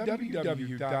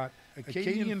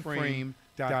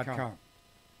www.acadianframe.com.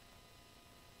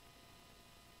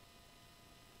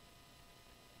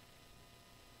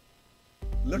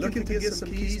 Looking to get some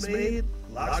keys made,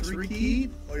 locks rekeyed,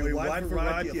 or a wide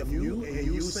variety of new and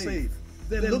used safe?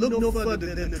 Then look no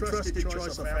further than the trusted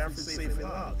choice of African Safe and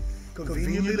Lock.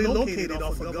 Conveniently located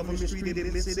off of Government Street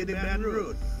in Mid-City, Baton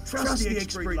Rouge. Trust the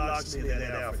expert locksmith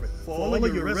at Alfred for all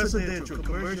of your residential,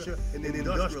 commercial, and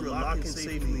industrial lock and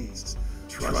safe needs.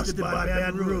 Trusted by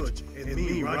Baton Rouge and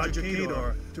me, Roger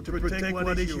Cador, to protect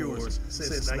what is yours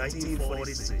since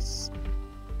 1946.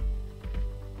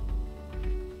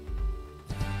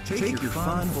 Take your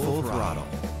fun full throttle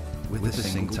with a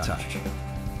single touch.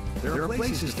 There are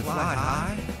places to fly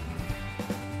high,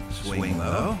 swing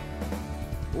low,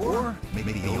 or make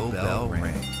the old bell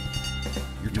ring.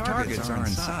 Your targets are in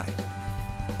sight.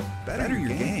 Better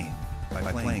your game by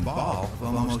playing ball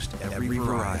of almost every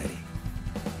variety.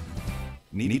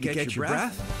 Need to catch your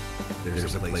breath?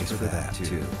 There's a place for that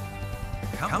too.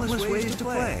 Countless ways to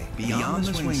play beyond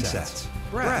the swing sets.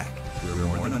 BRAC, we're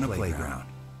more than a playground.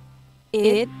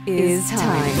 It is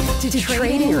time to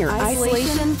trade in your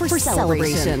isolation for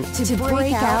celebration, to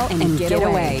break out and get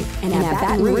away. And at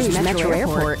Baton Rouge Metro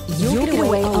Airport, you'll get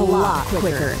away a lot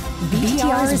quicker.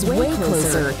 BTR is way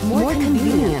closer, more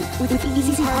convenient, with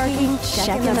easy parking,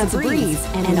 check-in of the breeze,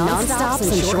 and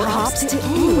non-stops and short hops to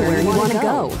anywhere you want to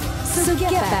go. So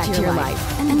get back to your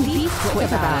life and be quick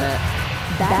about it.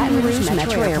 Baton Rouge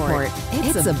Metro Airport.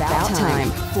 It's about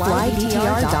time.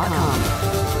 FlyBTR.com.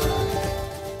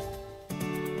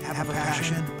 Have a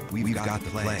passion? We've got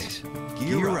the place.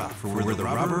 Gear up for where the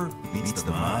rubber meets the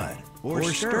mud, or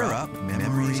stir up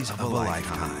memories of a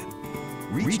lifetime.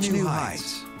 Reach new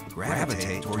heights.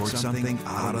 Gravitate towards something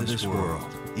out of this world.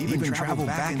 Even travel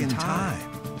back in time.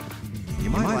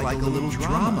 You might like a little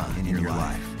drama in your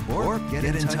life, or get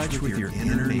in touch with your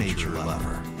inner nature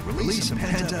lover. Release some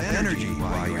pent-up energy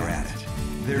while you're at it.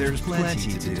 There's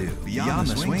plenty to do beyond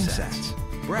the swing sets.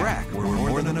 BRAC, we're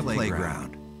more than a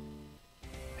playground.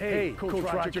 Hey, Coach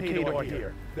Roger Cador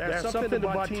here. There's something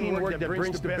about teamwork that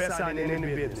brings the best out in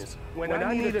any business. When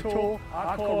I need a tow,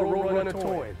 I call Roadrunner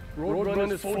Towing.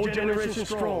 Roadrunner is 4 generations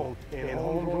strong and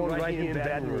homegrown right here in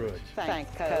Baton Rouge.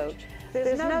 Thanks, Coach.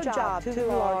 There's no job too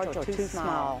large or too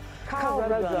small. Call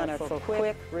Roadrunner for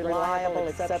quick, reliable,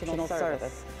 exceptional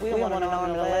service. We want an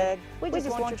arm and a leg. We just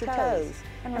want your toes.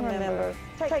 And remember,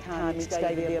 take time each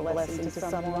day to be a blessing to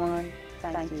someone.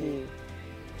 Thank you.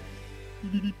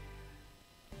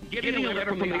 Getting a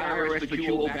letter from the IRS that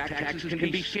you owe back taxes can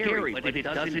be scary, but it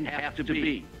doesn't have to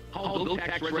be. Call Go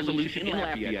Tax Resolution in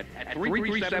Lafayette at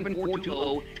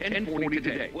 337-420-1040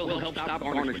 today. We'll help stop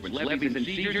garnishments, levies, and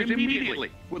seizures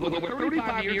immediately. With over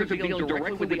 35 years of dealing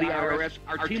directly with the IRS,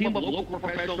 our team of local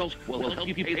professionals will help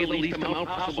you pay the least amount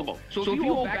possible. So if you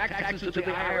owe back taxes to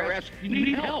the IRS, you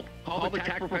need help. Call the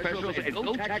tax professionals at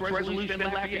Go Tax Resolution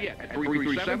in Lafayette at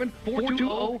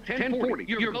 337-420-1040.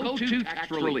 Your go-to tax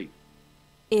relief.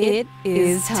 It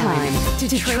is time to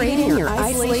trade in your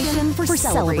isolation for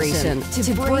celebration,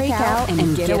 to break out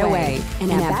and get away.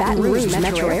 And at Baton Rouge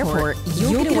Metro Airport,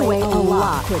 you'll get away a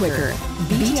lot quicker.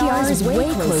 BTR is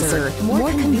way closer,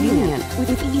 more convenient, with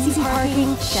easy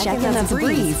parking, checking of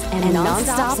breeze, and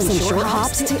non-stops and short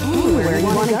hops to anywhere you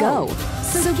want to go.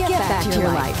 So get back to your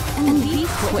life and be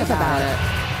quick about it.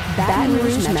 Baton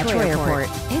Rouge Metro Airport.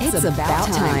 It's about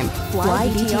time.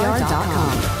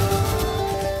 FlyBTR.com.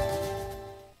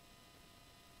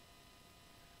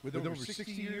 With over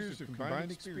 60 years of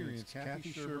combined experience,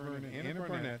 Kathy Sherburne and Anna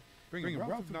Barnett bring a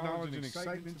wealth of knowledge and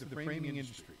excitement to the framing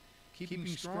industry. Keeping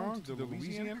strong to the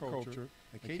Louisiana culture,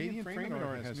 Acadian Framing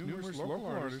Art has numerous local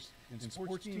artists and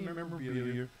sports team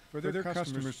memorabilia for their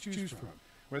customers to choose from.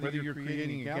 Whether you're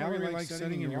creating a gallery-like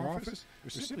setting in your office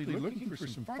or simply looking for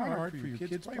some fun art for your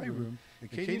kids' playroom,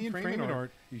 Acadian Framing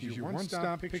Art is your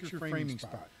one-stop picture framing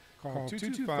spot. Call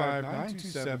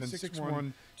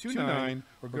 225-927-6129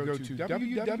 or go to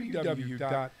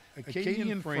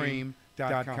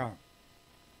www.acadianframe.com.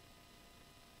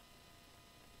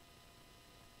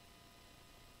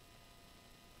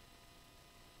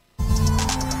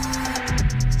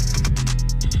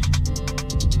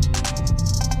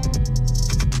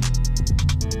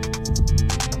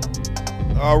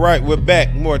 All right, we're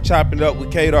back. More chopping it up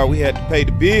with Cador. We had to pay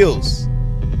the bills.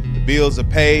 The bills are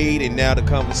paid, and now the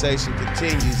conversation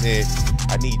continues. And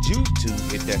I need you to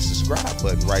hit that subscribe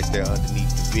button right there underneath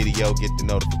the video. Get the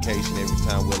notification every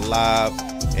time we're live,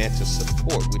 and to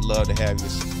support. We'd love to have your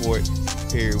support.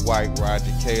 Perry White,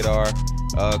 Roger, Cador,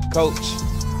 Coach.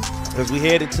 As we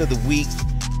head into the week,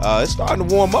 it's starting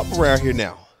to warm up around here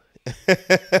now.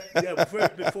 Yeah,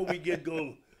 first, before we get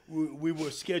going, we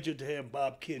were scheduled to have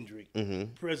Bob Kendrick,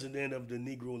 president of the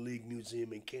Negro League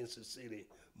Museum in Kansas City,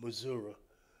 Missouri.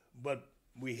 But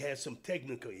we had some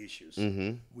technical issues.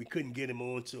 We couldn't get him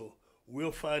on, so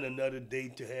we'll find another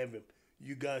date to have him.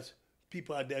 You guys,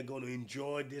 people out there are going to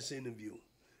enjoy this interview.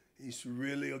 He's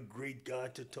really a great guy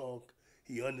to talk.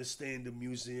 He understands the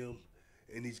museum,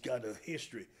 and he's got a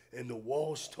history. And the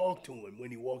walls talk to him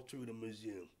when he walked through the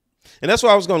museum. And that's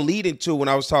what I was going to lead into when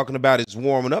I was talking about it's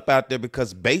warming up out there,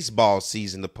 because baseball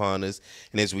season upon us.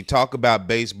 And as we talk about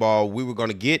baseball, we were going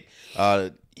to get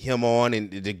him on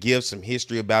and to give some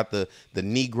history about the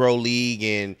Negro League.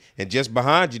 And just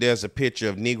behind you, there's a picture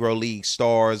of Negro League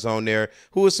stars on there.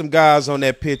 Who are some guys on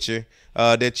that picture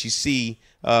that you see,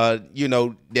 you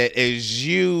know, that as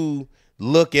you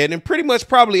look at, and pretty much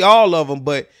probably all of them,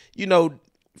 but, you know,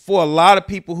 for a lot of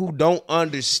people who don't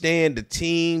understand the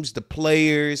teams, the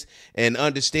players, and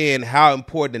understand how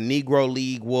important the Negro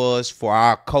League was for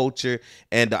our culture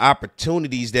and the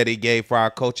opportunities that it gave for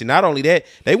our culture. Not only that,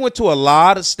 they went to a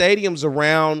lot of stadiums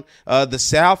around the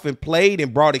South and played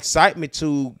and brought excitement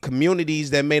to communities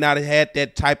that may not have had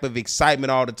that type of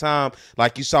excitement all the time,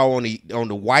 like you saw on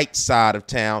the white side of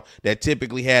town that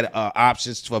typically had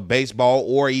options for baseball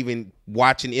or even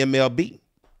watching MLB.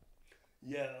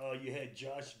 Yeah, you had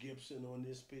Josh Gibson on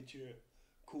this picture,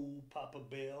 Cool Papa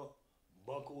Bell,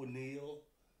 Buck O'Neill,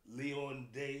 Leon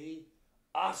Day,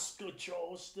 Oscar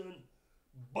Charleston,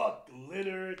 Buck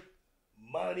Leonard,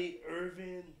 Monty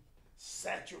Irvin,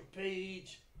 Satchel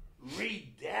Paige, Ray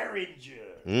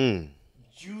Derringer,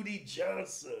 Judy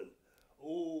Johnson.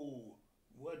 Oh,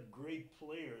 what great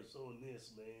players on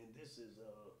this, man.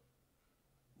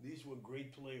 These were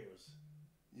great players.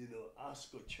 You know,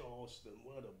 Oscar Charleston,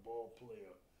 what a ball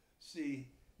player. See,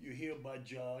 you hear about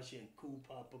Josh and Cool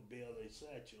Papa Bell and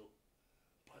Satchel,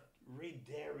 but Ray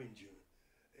Derringer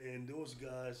and those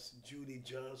guys, Judy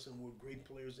Johnson, were great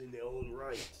players in their own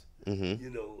right. You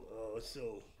know,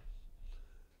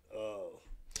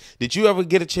 Did you ever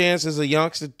get a chance as a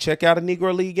youngster to check out a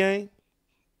Negro League game?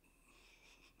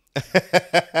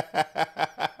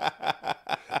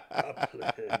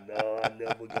 No, I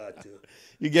never got to.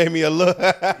 You gave me a look.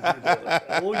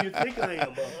 Oh, you think I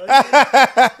am?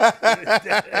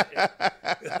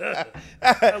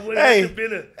 I would have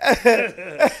been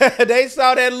They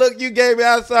saw that look you gave me.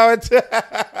 I saw it too.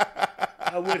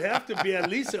 I would have to be at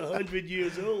least 100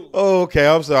 years old. Oh, okay,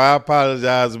 I'm sorry. I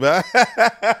apologize, man.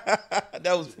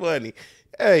 That was funny.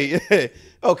 Hey,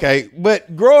 okay,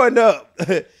 but growing up,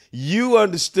 you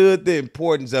understood the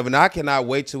importance of it. And I cannot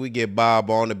wait till we get Bob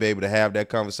on to be able to have that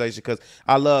conversation because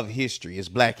I love history. It's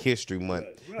Black History Month.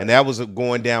 Right. And that was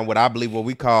going down what I believe what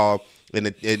we call in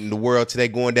the world today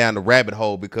going down the rabbit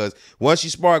hole, because once you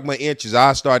spark my interest,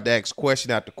 I start to ask question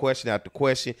after question after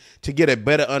question to get a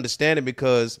better understanding,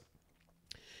 because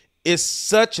it's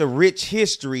such a rich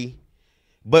history,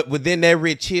 but within that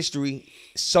rich history,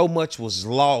 so much was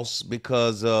lost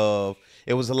because of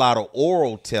it was a lot of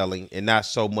oral telling and not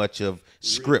so much of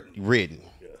script written.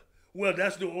 Yeah. Well,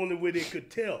 that's the only way they could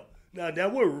tell. Now, there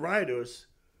were writers,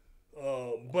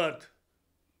 but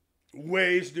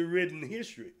where is the written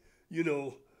history? You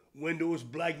know, when those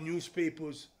black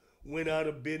newspapers went out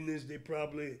of business, they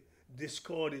probably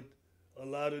discarded a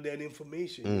lot of that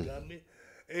information. You got me?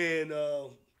 And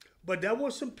but there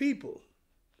were some people,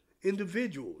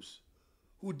 individuals,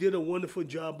 who did a wonderful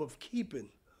job of keeping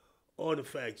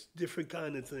artifacts, different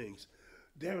kind of things.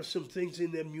 There are some things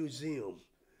in that museum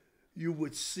you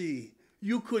would see.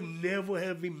 You could never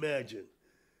have imagined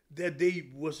that they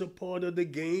was a part of the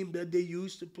game that they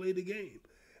used to play the game.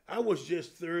 I was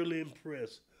just thoroughly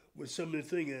impressed with some of the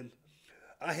things. And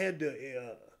I had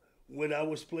to, when I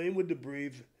was playing with the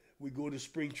Braves, we go to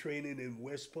spring training in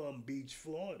West Palm Beach,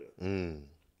 Florida.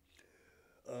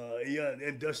 Yeah,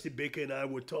 and Dusty Baker and I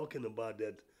were talking about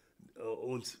that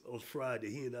on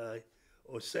Friday. He and I,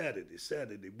 or Saturday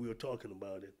we were talking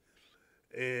about it,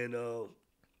 and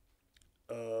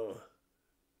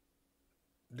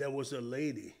there was a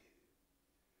lady.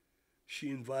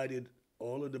 She invited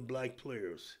all of the black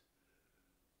players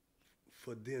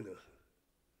for dinner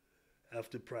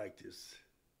after practice,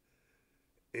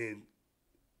 and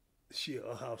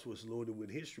her house was loaded with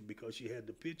history because she had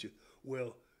the picture.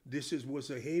 Well, this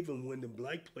was a haven when the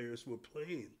black players were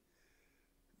playing.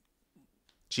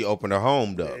 She opened her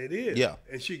home, though. It is. Yeah.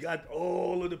 And she got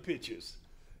all of the pictures.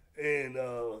 And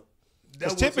that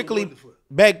was typically, wonderful.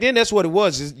 back then, that's what it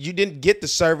was. Is you didn't get the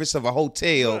service of a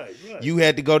hotel. Right. You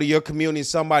had to go to your community.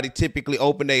 Somebody typically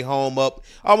opened their home up,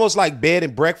 almost like bed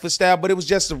and breakfast style, but it was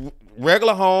just a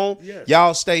regular home. Yes.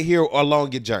 Y'all stay here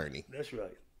along your journey. That's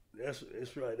right.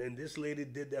 That's right. And this lady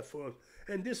did that for us.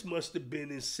 And this must have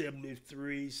been in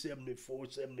 73, 74,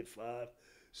 75.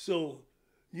 So,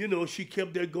 you know, she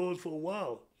kept that going for a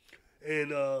while. And,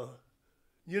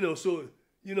 you know, so,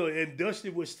 you know, and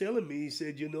Dusty was telling me, he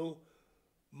said, you know,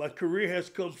 my career has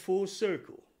come full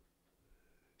circle.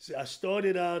 So I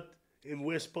started out in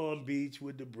West Palm Beach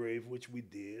with the Braves, which we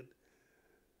did.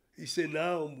 He said,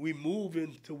 now we move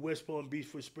into West Palm Beach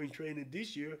for spring training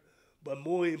this year. But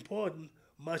more important,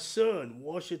 my son,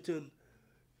 Washington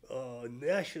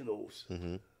Nationals,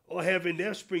 are having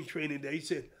their spring training there.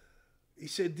 He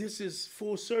said this is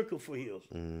full circle for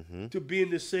him to be in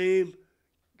the same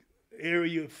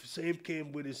area, same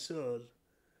camp with his son,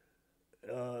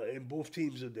 and both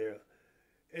teams are there.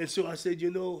 And so I said,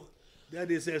 you know, that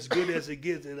is as good as it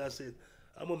gets. And I said,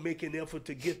 I'm going to make an effort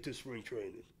to get to spring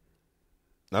training.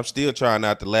 I'm still trying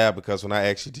not to laugh because when I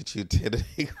asked you, did you tell the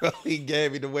Negro, he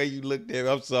gave me the way you looked at me.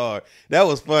 I'm sorry. That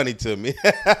was funny to me.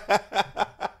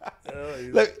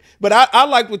 But I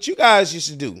like what you guys used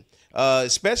to do,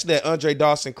 especially that Andre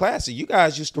Dawson Classic. You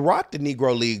guys used to rock the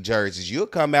Negro League jerseys. You'll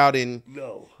come out in.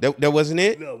 No. That wasn't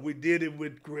it? No, we did it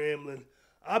with Grambling.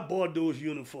 I bought those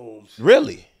uniforms.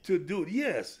 Really? To do it,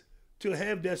 yes. To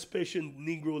have that special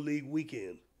Negro League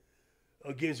weekend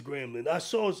against Grambling. I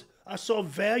saw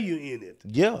value in it.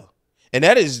 Yeah. And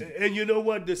that is. And you know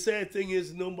what? The sad thing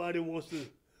is nobody wants to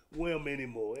wear them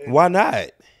anymore. And why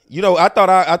not? You know, I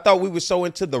thought we were so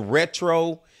into the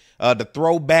retro, the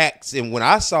throwbacks, and when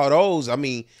I saw those, I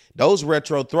mean, those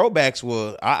retro throwbacks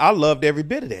were. I loved every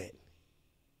bit of that.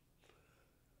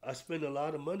 I spent a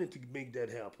lot of money to make that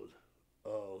happen,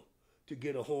 to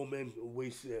get a home and away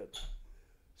set,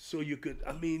 so you could.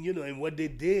 I mean, you know, and what they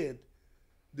did,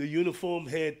 the uniform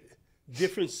had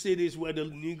different cities where the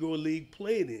Negro League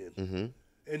played in,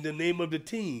 and the name of the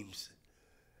teams,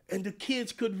 and the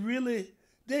kids could really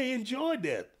they enjoyed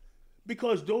that.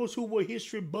 Because those who were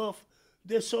history buff,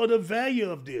 they saw the value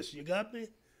of this. You got me?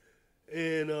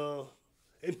 And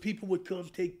people would come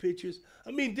take pictures.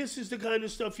 I mean, this is the kind of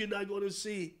stuff you're not going to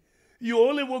see. You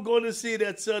only were going to see it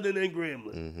at Southern and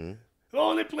Grambling. The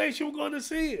only place you were going to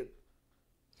see it.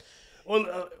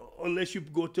 Unless you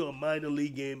go to a minor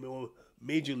league game or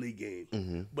major league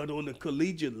game. But on the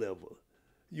collegiate level,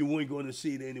 you weren't going to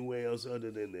see it anywhere else other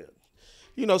than that.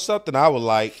 You know, something I would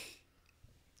like,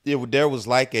 there was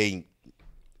like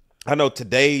I know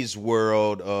today's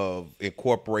world of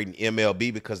incorporating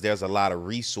MLB because there's a lot of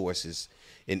resources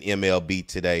in MLB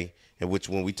today. in which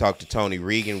when we talked to Tony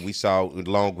Regan, we saw,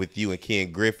 along with you and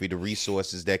Ken Griffey, the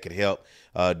resources that could help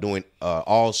doing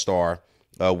All-Star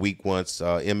week once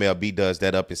MLB does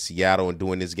that up in Seattle and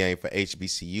doing this game for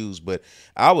HBCUs. But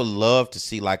I would love to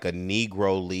see like a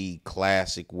Negro League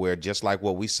Classic where, just like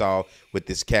what we saw with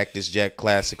this Cactus Jack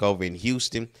Classic over in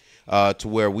Houston, to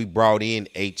where we brought in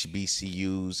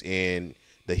HBCUs and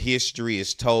the history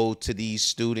is told to these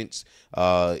students.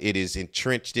 It is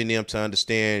entrenched in them to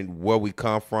understand where we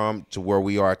come from to where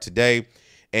we are today,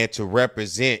 and to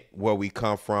represent where we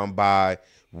come from by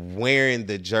wearing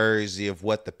the jersey of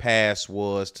what the past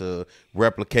was to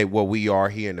replicate what we are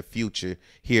here in the future,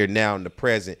 here now in the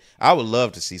present. I would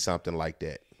love to see something like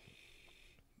that.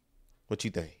 What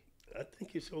you think? I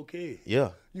think it's okay. Yeah.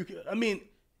 You can, I mean,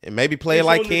 and maybe play it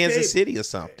like Kansas City or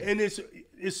something. And it's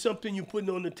something you're putting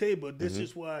on the table. This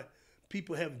is why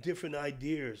people have different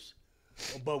ideas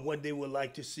about what they would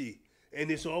like to see. And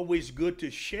it's always good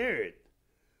to share it,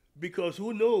 because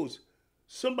who knows?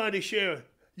 Somebody share,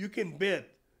 you can bet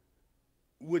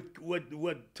with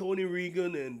what Tony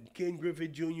Regan and Ken Griffey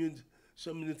Jr.,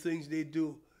 some of the things they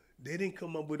do, they didn't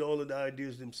come up with all of the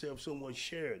ideas themselves. Someone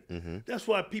shared. That's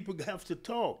why people have to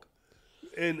talk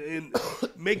and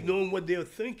make known what they're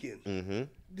thinking.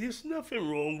 There's nothing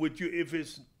wrong with you if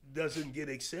it doesn't get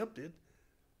accepted,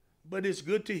 but it's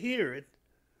good to hear it,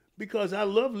 because I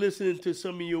love listening to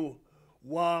some of your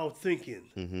wild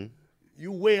thinking.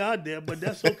 You way out there, but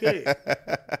that's okay.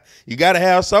 You got to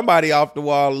have somebody off the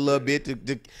wall a little bit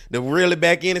to reel it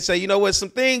back in and say, you know what, some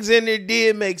things in there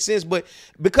did make sense. But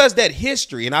because that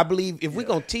history, and I believe if we're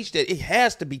going to teach that, it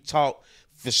has to be taught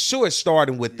for sure,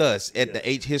 starting with us at the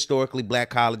historically black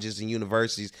colleges and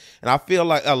universities. And I feel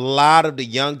like a lot of the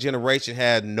young generation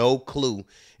had no clue.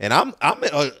 And I'm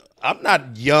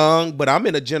not young, but I'm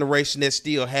in a generation that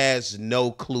still has no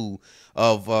clue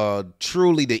of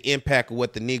truly the impact of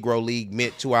what the Negro League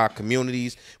meant to our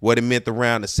communities, what it meant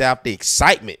around the South, the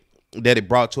excitement that it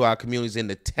brought to our communities, and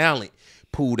the talent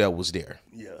pool that was there.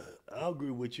 Yeah, I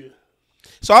agree with you.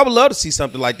 So I would love to see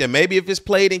something like that. Maybe if it's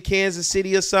played in Kansas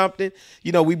City or something,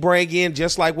 you know, we bring in,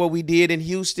 just like what we did in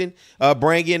Houston,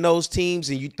 bring in those teams,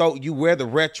 and you wear the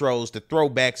retros, the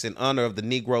throwbacks in honor of the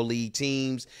Negro League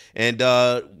teams. And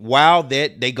while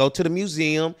that, they go to the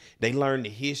museum, they learn the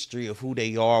history of who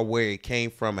they are, where it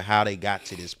came from, and how they got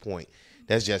to this point.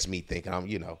 That's just me thinking.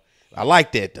 I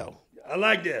like that though. I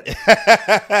like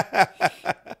that.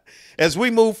 As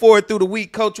we move forward through the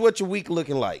week, Coach, what's your week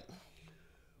looking like?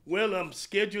 Well, I'm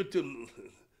scheduled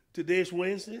today's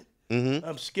Wednesday.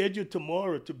 I'm scheduled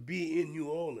tomorrow to be in New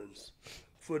Orleans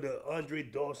for the Andre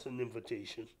Dawson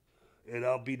invitation. And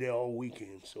I'll be there all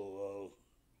weekend. So,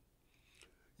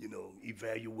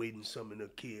 evaluating some of the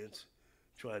kids,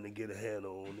 trying to get a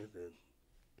handle on it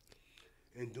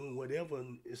and doing whatever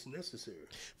is necessary.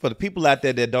 For the people out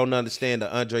there that don't understand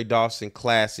the Andre Dawson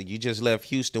Classic, you just left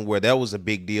Houston where that was a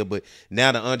big deal, but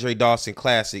now the Andre Dawson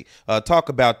Classic, talk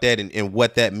about that and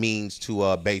what that means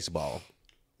to baseball.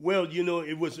 Well,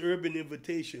 it was Urban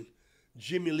Invitation.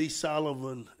 Jimmy Lee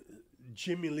Solomon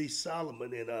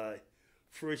and I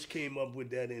first came up with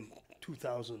that in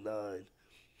 2009.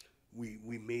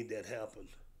 We made that happen.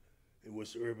 It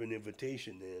was Urban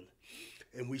Invitation then.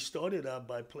 And we started out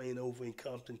by playing over in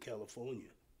Compton, California.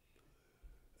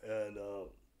 And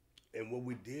what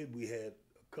we did, we had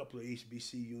a couple of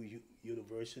HBCU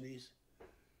universities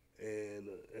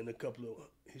and a couple of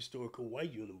historical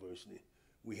white universities.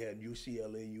 We had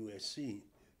UCLA, USC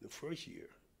the first year.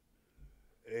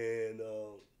 And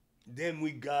then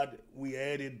we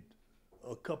added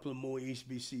a couple of more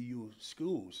HBCU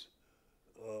schools.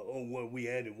 We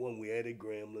added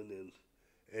Grambling,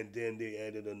 and then they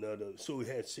added another. So we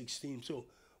had 16. So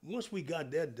once we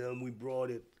got that done, we brought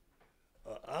it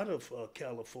out of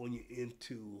California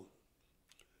into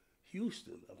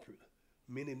Houston,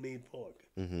 Minute Maid Park.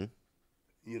 And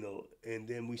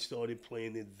then we started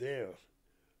playing it there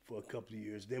for a couple of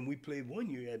years. Then we played 1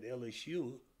 year at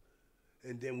LSU,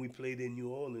 and then we played in New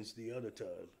Orleans the other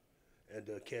time at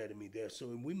the academy there. So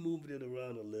we moved it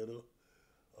around a little.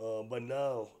 But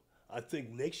now I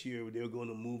think next year they're going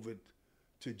to move it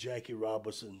to Jackie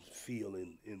Robinson Field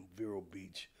in Vero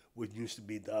Beach, which used to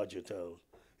be Dodger Town.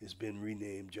 It's been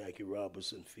renamed Jackie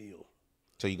Robinson Field.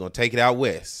 So you're going to take it out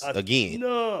west again?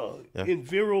 No, in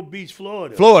Vero Beach,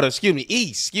 Florida.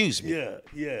 Excuse me.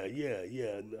 Yeah.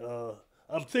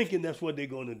 I'm thinking that's what they're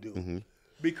going to do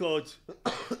because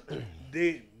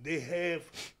they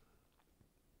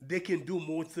can do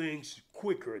more things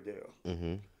quicker there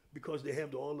because they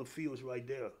have all the fields right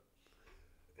there.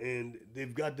 And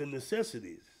they've got the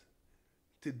necessities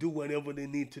to do whatever they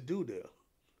need to do there.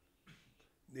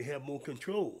 They have more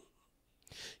control.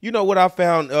 You know what I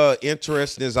found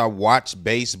interesting is I watched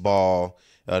baseball,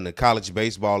 and the college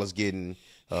baseball is getting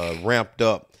ramped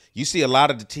up. You see a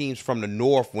lot of the teams from the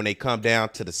north when they come down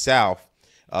to the south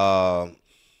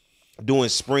doing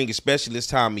spring, especially this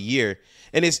time of year.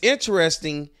 And it's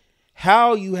interesting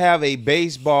how you have a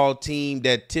baseball team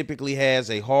that typically has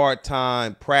a hard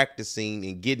time practicing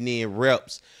and getting in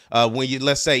reps when you,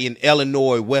 let's say, in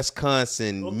Illinois,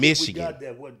 Wisconsin, Okay, Michigan. We got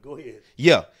that one. Go ahead.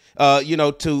 Yeah. You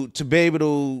know, to be able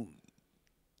to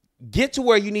get to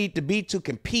where you need to be to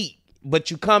compete, but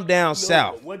you come down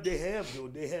south. What they have, though,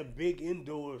 they have big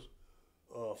indoors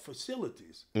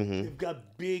facilities. Mm-hmm. They've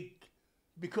got big,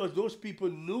 because those people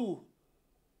knew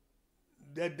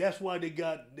that's why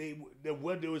the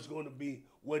weather was going to be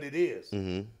what it is.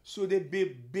 Mm-hmm. So they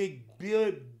build big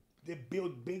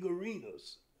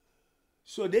arenas,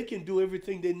 so they can do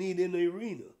everything they need in the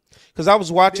arena. Because I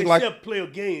was watching They still play a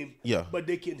game, Yeah. but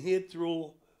they can hit,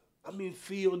 throw,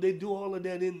 field. They do all of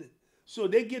that so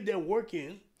they get their work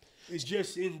in. It's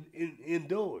just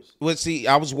indoors. Well, see,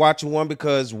 I was watching one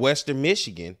because Western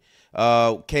Michigan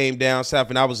came down south,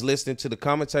 and I was listening to the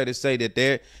commentators say that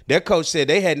their coach said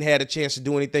they hadn't had a chance to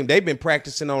do anything. They've been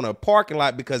practicing on a parking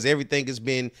lot because everything has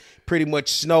been pretty much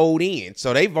snowed in.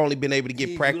 So they've only been able to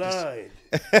get practice. Lying.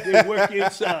 They work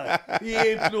inside. He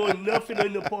ain't doing nothing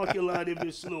in the parking lot if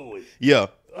it's snowing. Yeah.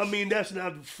 That's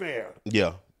not fair.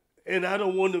 Yeah. And I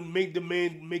don't want to make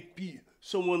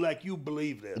someone like you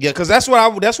believe that. Yeah, because that's why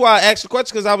I asked the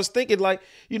question, because I was thinking, like,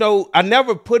 you know, I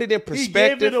never put it in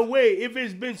perspective. He gave it away. If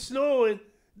it's been snowing,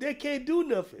 they can't do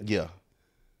nothing. Yeah.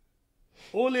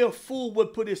 Only a fool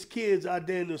would put his kids out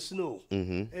there in the snow.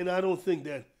 Mm-hmm. And I don't think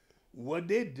that what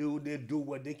they do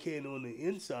what they can on the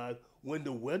inside. When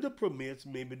the weather permits,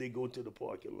 maybe they go to the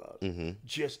parking lot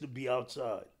just to be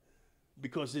outside,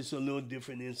 because it's a little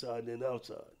different inside than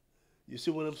outside. You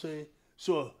see what I'm saying?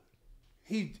 So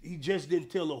he just didn't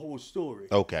tell the whole story.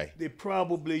 Okay. They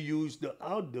probably use the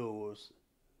outdoors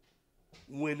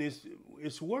when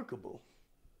it's workable.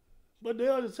 But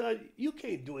the other side, you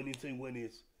can't do anything when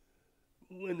it's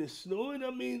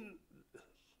snowing.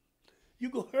 You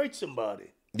gonna hurt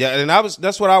somebody. Yeah, and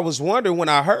that's what I was wondering when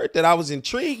I heard that. I was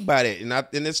intrigued by that,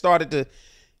 and it started to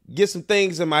get some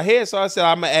things in my head. So I said,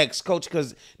 I'm gonna ask Coach,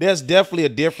 because there's definitely a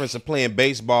difference of playing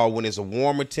baseball when it's a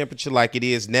warmer temperature like it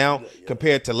is now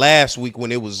compared to last week when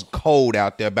it was cold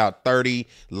out there, about 30,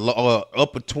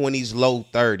 upper 20s, low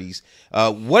 30s.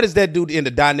 What does that do in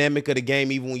the dynamic of the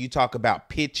game, even when you talk about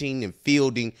pitching and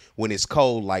fielding when it's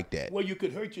cold like that? Well, you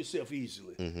could hurt yourself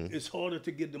easily. Mm-hmm. It's harder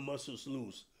to get the muscles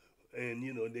loose. And,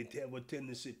 they have a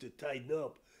tendency to tighten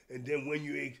up. And then when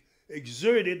you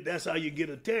exert it, that's how you get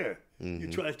a tear. Mm-hmm.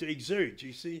 You try to exert,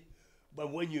 you see?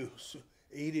 But when you're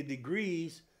 80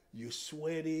 degrees, you're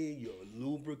sweaty, you're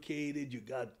lubricated, you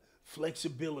got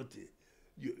flexibility.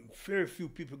 Very few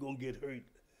people going to get hurt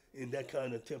in that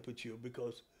kind of temperature,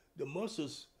 because the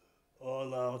muscles are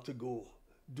allowed to go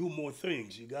do more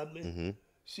things. You got me? Mm-hmm.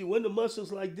 See, when the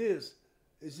muscles like this,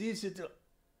 it's easy to...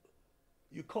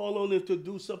 You call on it to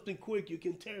do something quick, you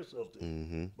can tear something.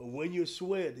 Mm-hmm. But when you're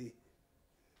sweaty,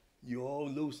 you're all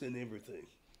loose and everything.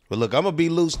 Well, look, I'm going to be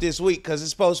loose this week because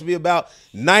it's supposed to be about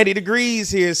 90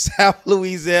 degrees here in South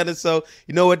Louisiana. So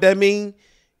you know what that means?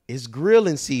 It's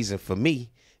grilling season for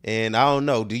me. And I don't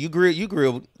know. Do you grill? You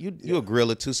grill. You're a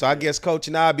griller too. So I guess Coach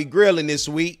and I'll be grilling this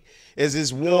week as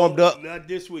it's warmed up. Not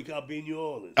this week. I'll be in New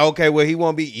Orleans. Okay, well, he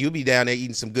won't be. You'll be down there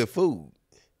eating some good food.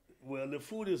 Well, the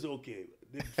food is okay.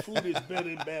 The food is better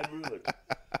in Baton Rouge.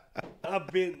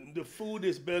 The food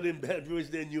is better in Baton Rouge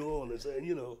than New Orleans, and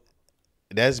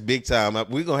That's big time.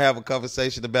 We're going to have a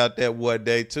conversation about that one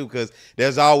day, too, because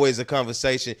there's always a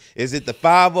conversation. Is it the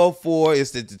 504,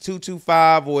 is it the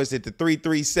 225, or is it the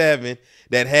 337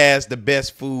 that has the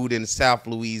best food in South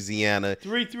Louisiana?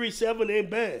 337 ain't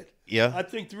bad. Yeah. I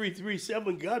think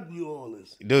 337 got New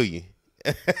Orleans. Do you?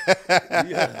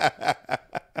 Yeah.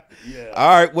 Yeah.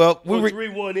 All right. Well,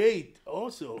 318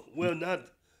 also. Well, no,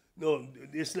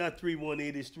 it's not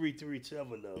 318. It's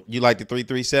 337 now. You like the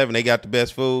 337? They got the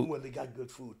best food. Well, they got good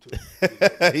food too.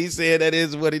 He said that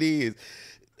is what it is.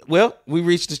 Well, we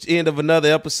reached the end of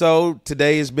another episode.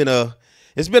 Today it's been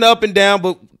up and down,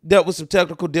 but dealt with some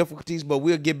technical difficulties. But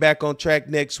we'll get back on track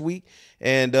next week.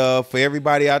 And for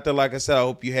everybody out there, like I said, I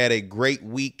hope you had a great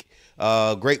week.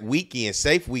 Great weekend,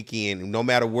 safe weekend, no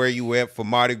matter where you were for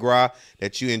Mardi Gras,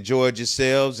 that you enjoyed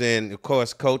yourselves. And, of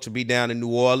course, Coach will be down in New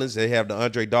Orleans. They have the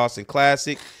Andre Dawson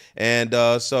Classic. And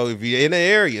so if you're in the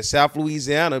area, South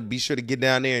Louisiana, be sure to get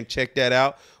down there and check that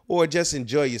out, or just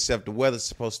enjoy yourself. The weather's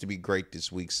supposed to be great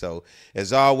this week. So,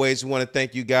 as always, we want to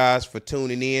thank you guys for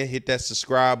tuning in. Hit that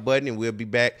subscribe button, and we'll be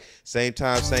back same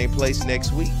time, same place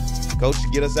next week.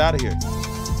 Coach, get us out of here.